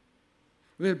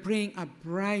will bring a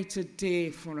brighter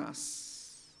day for us.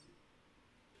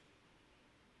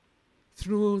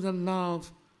 Through the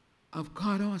love of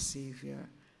God our Savior,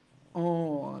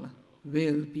 all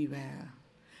will be well.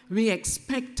 We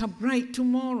expect a bright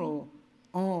tomorrow.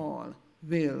 All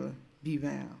will be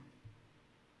well.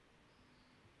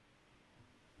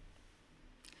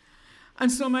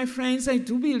 And so, my friends, I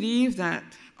do believe that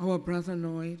our brother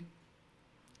Lloyd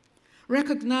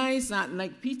recognized that,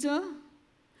 like Peter,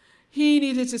 he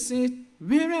needed to say,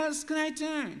 where else can I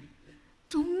turn?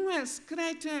 To whom else can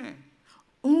I turn?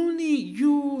 Only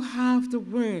you have the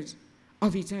word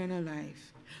of eternal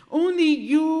life. Only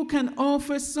you can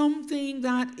offer something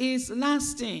that is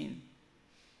lasting.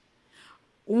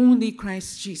 Only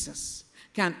Christ Jesus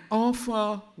can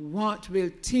offer what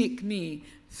will take me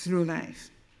through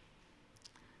life.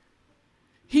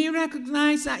 He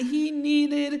recognized that he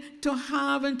needed to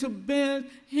have and to build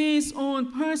his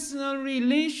own personal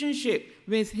relationship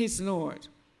with his Lord.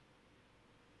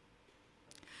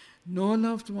 No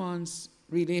loved one's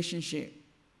relationship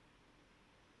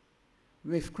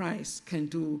with Christ can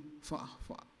do for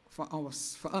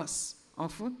us, or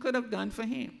could have done for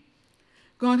him.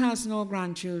 God has no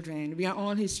grandchildren. We are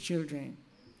all his children.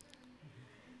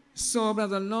 So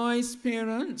Brother Lloyd's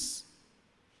parents,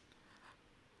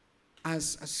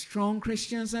 as strong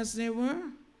Christians as they were,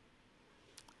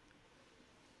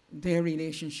 their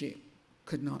relationship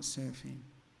could not serve him.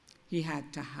 He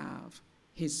had to have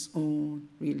his own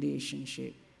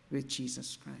relationship with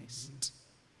Jesus Christ.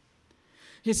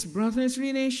 His brother's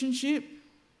relationship,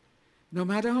 no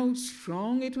matter how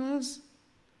strong it was,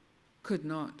 could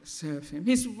not serve him.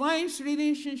 His wife's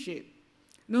relationship,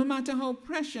 no matter how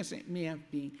precious it may have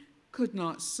been, could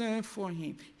not serve for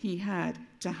him. He had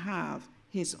to have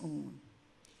his own.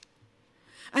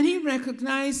 And he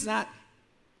recognized that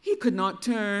he could not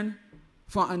turn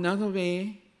for another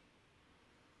way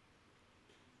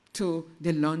to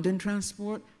the London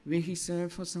transport where he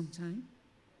served for some time.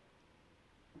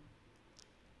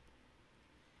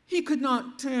 He could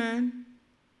not turn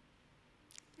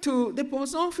to the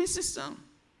post office system.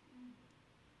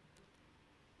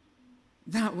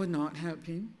 That would not help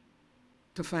him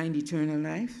to find eternal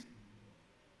life.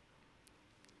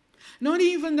 Not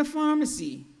even the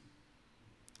pharmacy,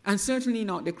 and certainly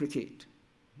not the cricket.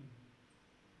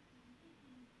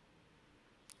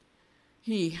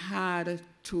 He had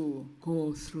to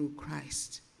go through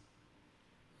Christ,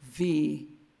 the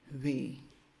way.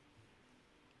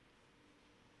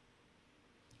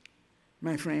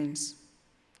 My friends,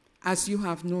 as you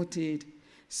have noted,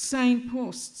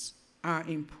 signposts are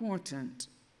important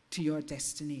to your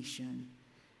destination.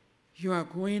 You are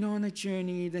going on a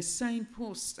journey, the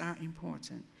signposts are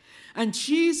important. And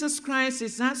Jesus Christ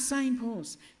is that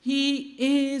signpost.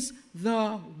 He is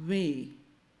the way.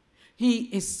 He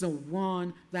is the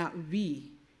one that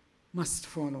we must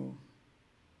follow.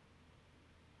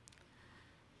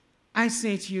 I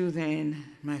say to you then,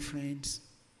 my friends,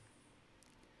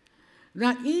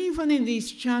 that even in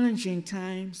these challenging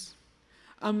times,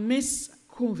 amidst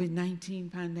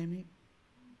COVID-19 pandemic,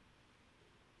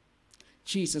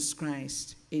 Jesus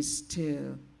Christ is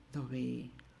still the way.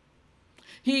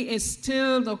 He is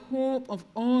still the hope of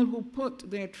all who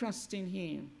put their trust in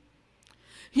him.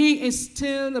 He is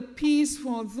still the peace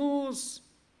for those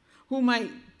who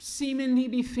might seemingly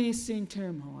be facing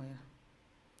turmoil.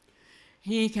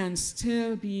 He can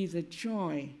still be the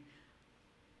joy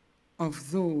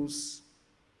of those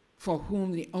for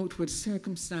whom the outward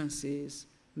circumstances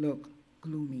look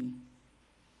gloomy.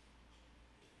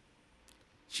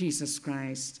 Jesus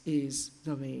Christ is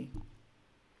the way.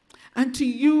 And to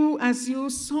you, as you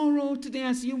sorrow today,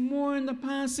 as you mourn the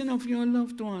passing of your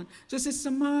loved one, to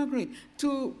Sister Margaret,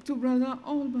 to Brother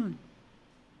Alban,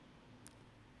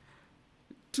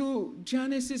 to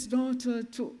Janice's daughter,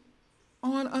 to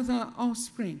all other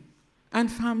offspring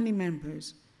and family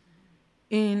members,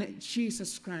 in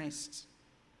Jesus Christ,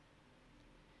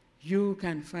 you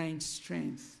can find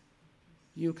strength,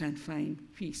 you can find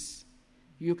peace,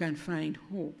 you can find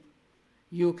hope,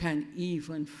 you can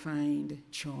even find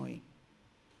joy.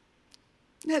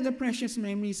 Let the precious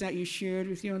memories that you shared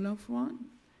with your loved one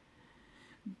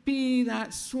be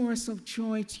that source of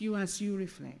joy to you as you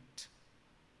reflect.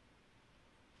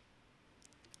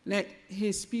 Let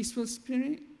his peaceful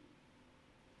spirit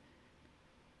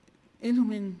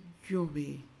illumine your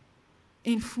way,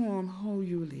 inform how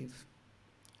you live.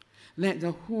 Let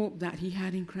the hope that he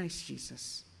had in Christ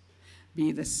Jesus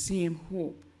be the same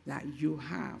hope that you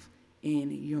have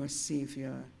in your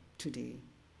Savior today.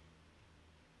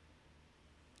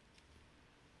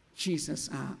 Jesus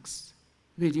asked,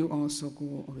 will you also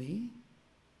go away?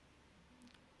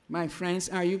 My friends,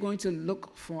 are you going to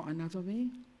look for another way?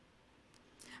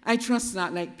 I trust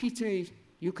that, like Peter,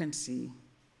 you can see,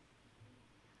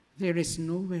 there is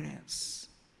nowhere else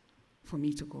for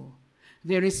me to go.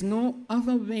 There is no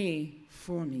other way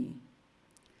for me.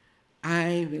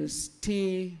 I will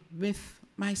stay with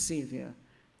my Savior,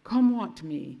 come what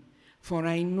may, for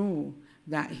I know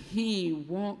that he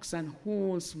walks and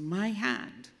holds my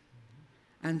hand,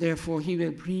 and therefore he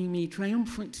will bring me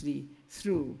triumphantly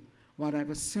through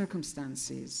whatever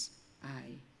circumstances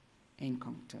I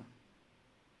encounter.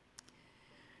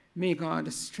 May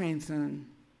God strengthen,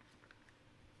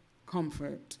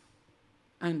 comfort,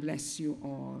 and bless you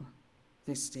all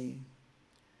this day.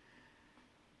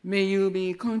 May you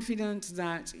be confident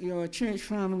that your church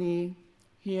family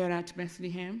here at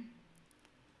Bethlehem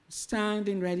stand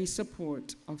in ready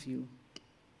support of you.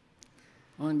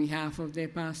 On behalf of their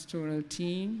pastoral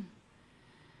team,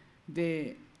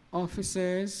 the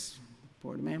officers,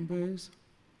 board members,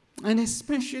 and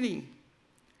especially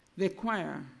the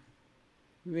choir,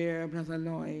 where Brother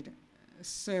Lloyd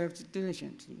served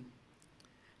diligently,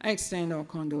 I extend our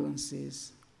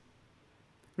condolences,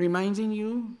 reminding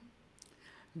you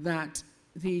that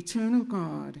the eternal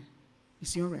God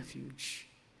is your refuge,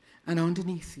 and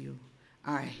underneath you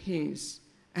are his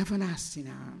everlasting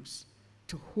arms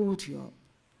to hold you up,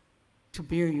 to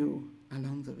bear you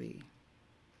along the way.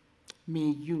 May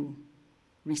you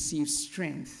receive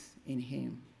strength in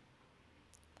him,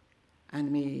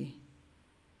 and may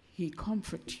he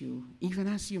comfort you even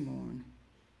as you mourn,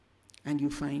 and you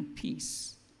find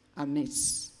peace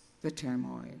amidst the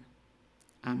turmoil.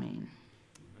 Amen.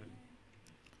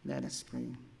 Let us pray.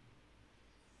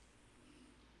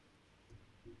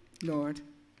 Lord,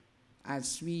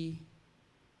 as we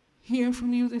hear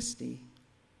from you this day,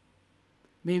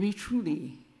 may we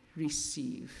truly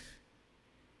receive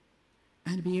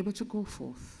and be able to go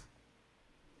forth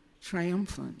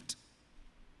triumphant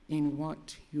in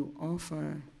what you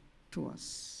offer to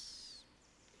us.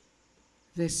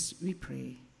 This we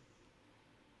pray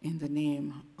in the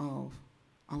name of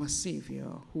our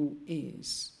Savior, who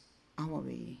is our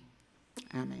way.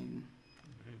 Amen.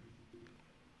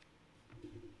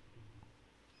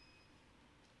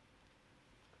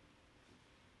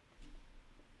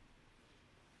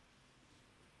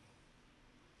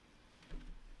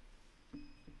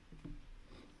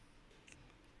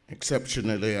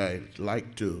 Exceptionally, I'd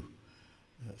like to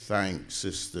thank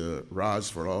Sister Roz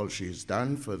for all she's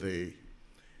done for the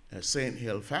St.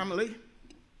 Hill family.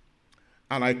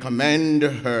 And I commend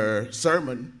her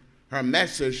sermon, her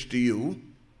message to you,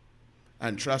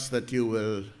 and trust that you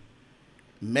will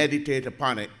meditate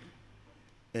upon it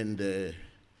in the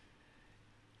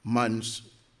months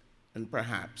and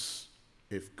perhaps,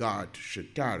 if God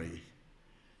should tarry,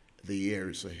 the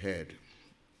years ahead.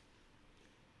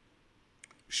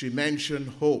 She mentioned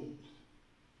hope.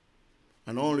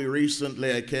 And only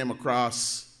recently I came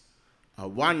across a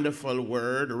wonderful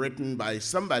word written by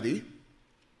somebody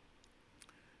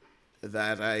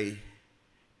that I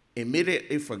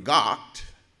immediately forgot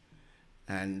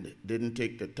and didn't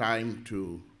take the time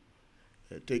to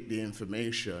take the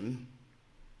information.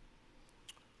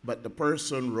 But the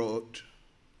person wrote,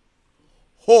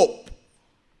 hope.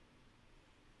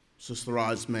 Sister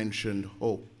Roz mentioned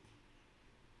hope.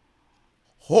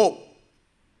 Hope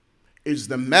is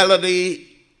the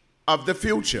melody of the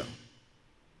future,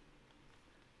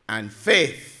 and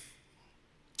faith,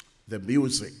 the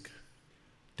music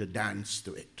to dance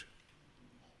to it.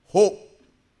 Hope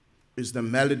is the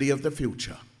melody of the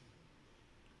future,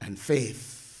 and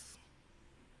faith,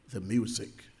 the music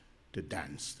to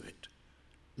dance to it.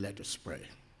 Let us pray.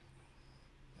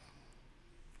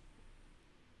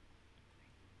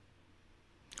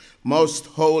 Most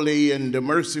holy and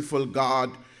merciful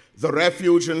God, the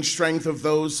refuge and strength of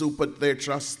those who put their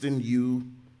trust in you,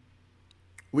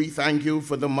 we thank you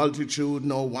for the multitude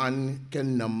no one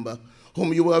can number,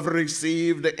 whom you have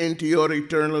received into your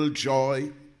eternal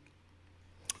joy.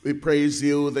 We praise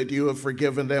you that you have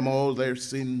forgiven them all their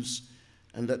sins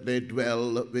and that they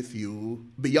dwell with you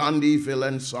beyond evil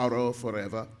and sorrow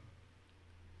forever.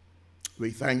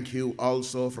 We thank you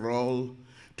also for all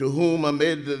to whom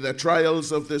amid the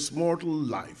trials of this mortal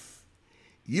life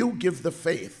you give the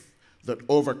faith that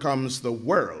overcomes the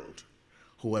world,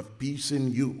 who have peace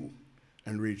in you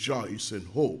and rejoice in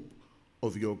hope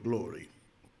of your glory.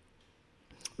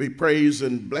 We praise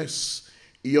and bless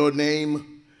your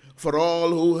name for all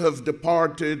who have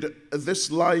departed this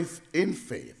life in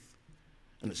faith,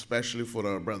 and especially for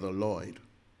our brother Lloyd,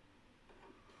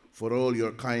 for all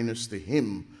your kindness to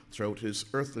him throughout his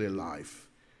earthly life.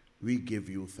 We give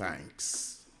you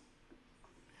thanks.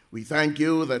 We thank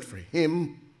you that for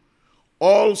him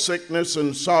all sickness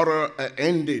and sorrow are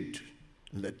ended,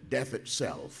 and that death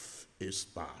itself is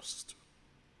past.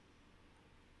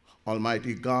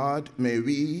 Almighty God, may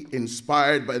we,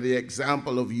 inspired by the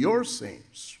example of your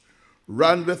saints,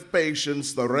 run with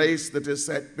patience the race that is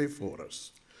set before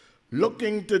us,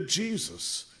 looking to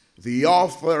Jesus, the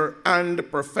author and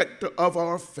perfecter of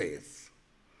our faith,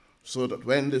 so that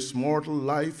when this mortal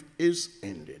life is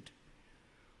ended,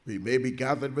 we may be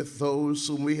gathered with those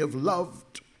whom we have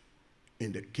loved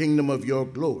in the kingdom of your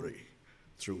glory,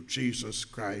 through Jesus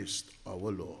Christ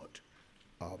our Lord.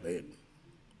 Amen.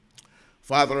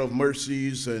 Father of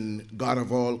mercies and God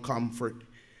of all comfort,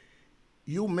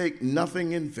 you make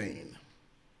nothing in vain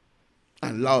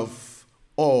and love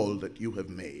all that you have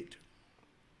made.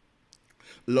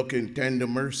 Look in tender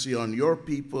mercy on your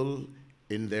people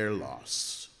in their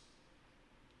loss.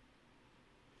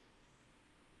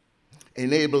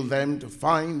 Enable them to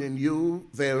find in you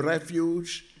their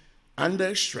refuge and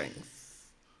their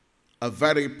strength, a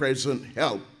very present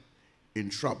help in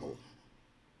trouble.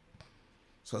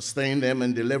 Sustain them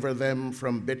and deliver them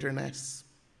from bitterness,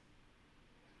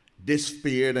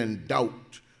 despair, and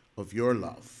doubt of your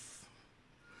love.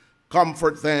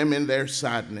 Comfort them in their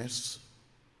sadness.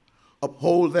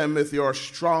 Uphold them with your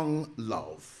strong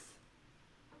love.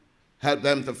 Help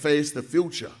them to face the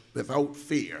future without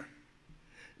fear,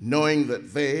 knowing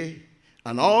that they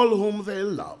and all whom they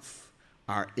love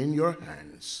are in your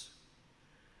hands,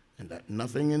 and that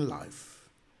nothing in life,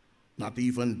 not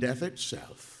even death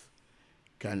itself,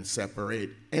 can separate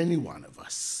any one of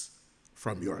us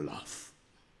from your love.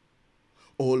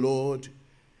 O Lord,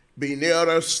 be near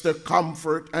us to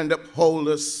comfort and uphold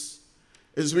us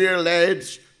as we are led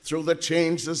through the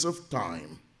changes of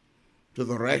time to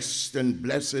the rest and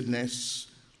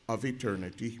blessedness of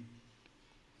eternity.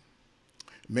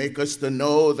 Make us to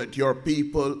know that your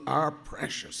people are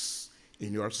precious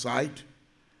in your sight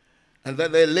and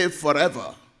that they live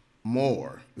forever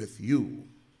more with you.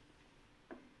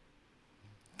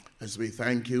 As we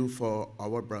thank you for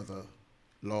our brother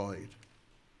Lloyd,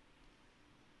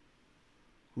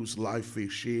 whose life we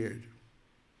shared,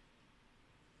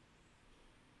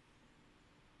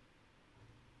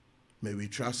 may we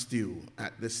trust you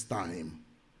at this time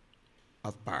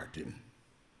of parting.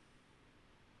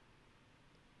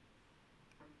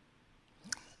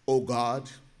 O God,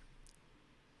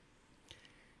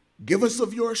 give us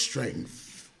of your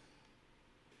strength,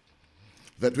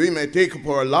 that we may take up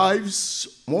our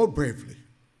lives more bravely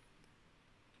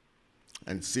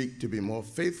and seek to be more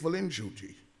faithful in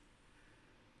duty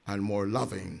and more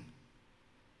loving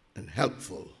and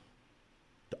helpful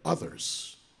to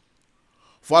others,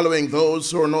 following those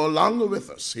who are no longer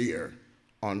with us here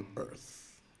on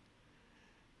earth.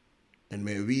 And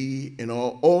may we, in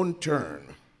our own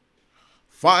turn,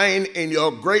 find in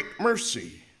your great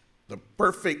mercy the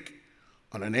perfect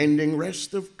and unending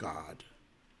rest of God,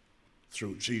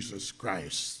 through Jesus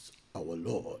Christ our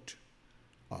Lord.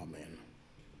 Amen.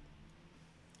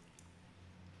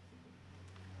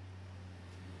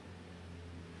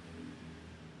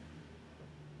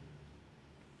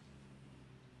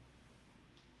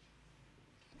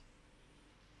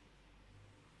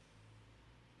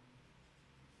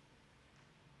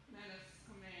 Let us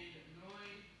commend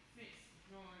Lloyd, Fitz,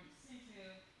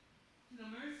 to the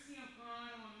mercy of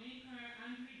God, our Maker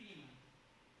and Redeemer.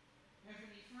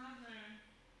 Heavenly Father,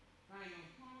 by your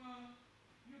power,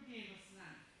 you gave us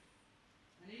life.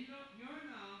 And in your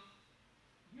love,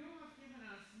 you have given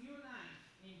us new life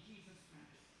in Jesus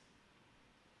Christ.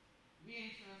 We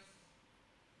entrust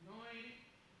Lloyd,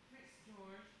 Fitz,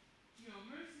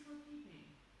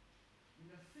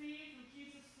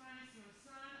 Christ, your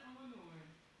Son, our Lord,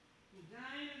 who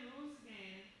died and rose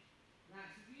again,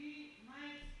 that we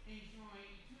might enjoy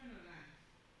eternal life.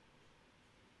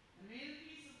 And may the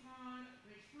peace of God,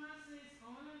 which passes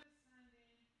all understanding,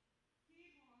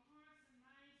 keep our hearts and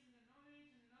minds in the knowledge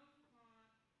and love of God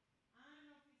and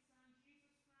of his Son,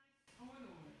 Jesus Christ, our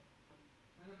Lord.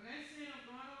 And the blessing of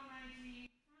God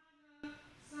Almighty, Father,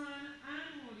 Son,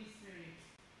 and Holy Spirit,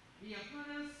 be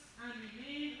upon us and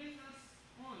remain with us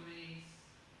always.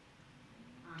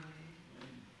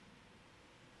 Amen.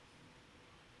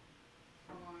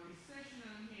 Our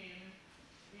recessional hymn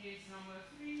is number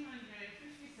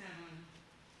 357.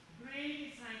 Great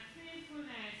is thy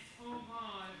faithfulness, O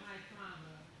God, my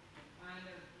Father. And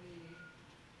we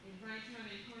invite you and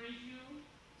encourage you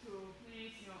to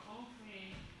place your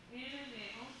offering in the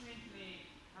offering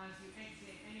plate as you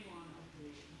exit any one of the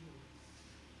booths.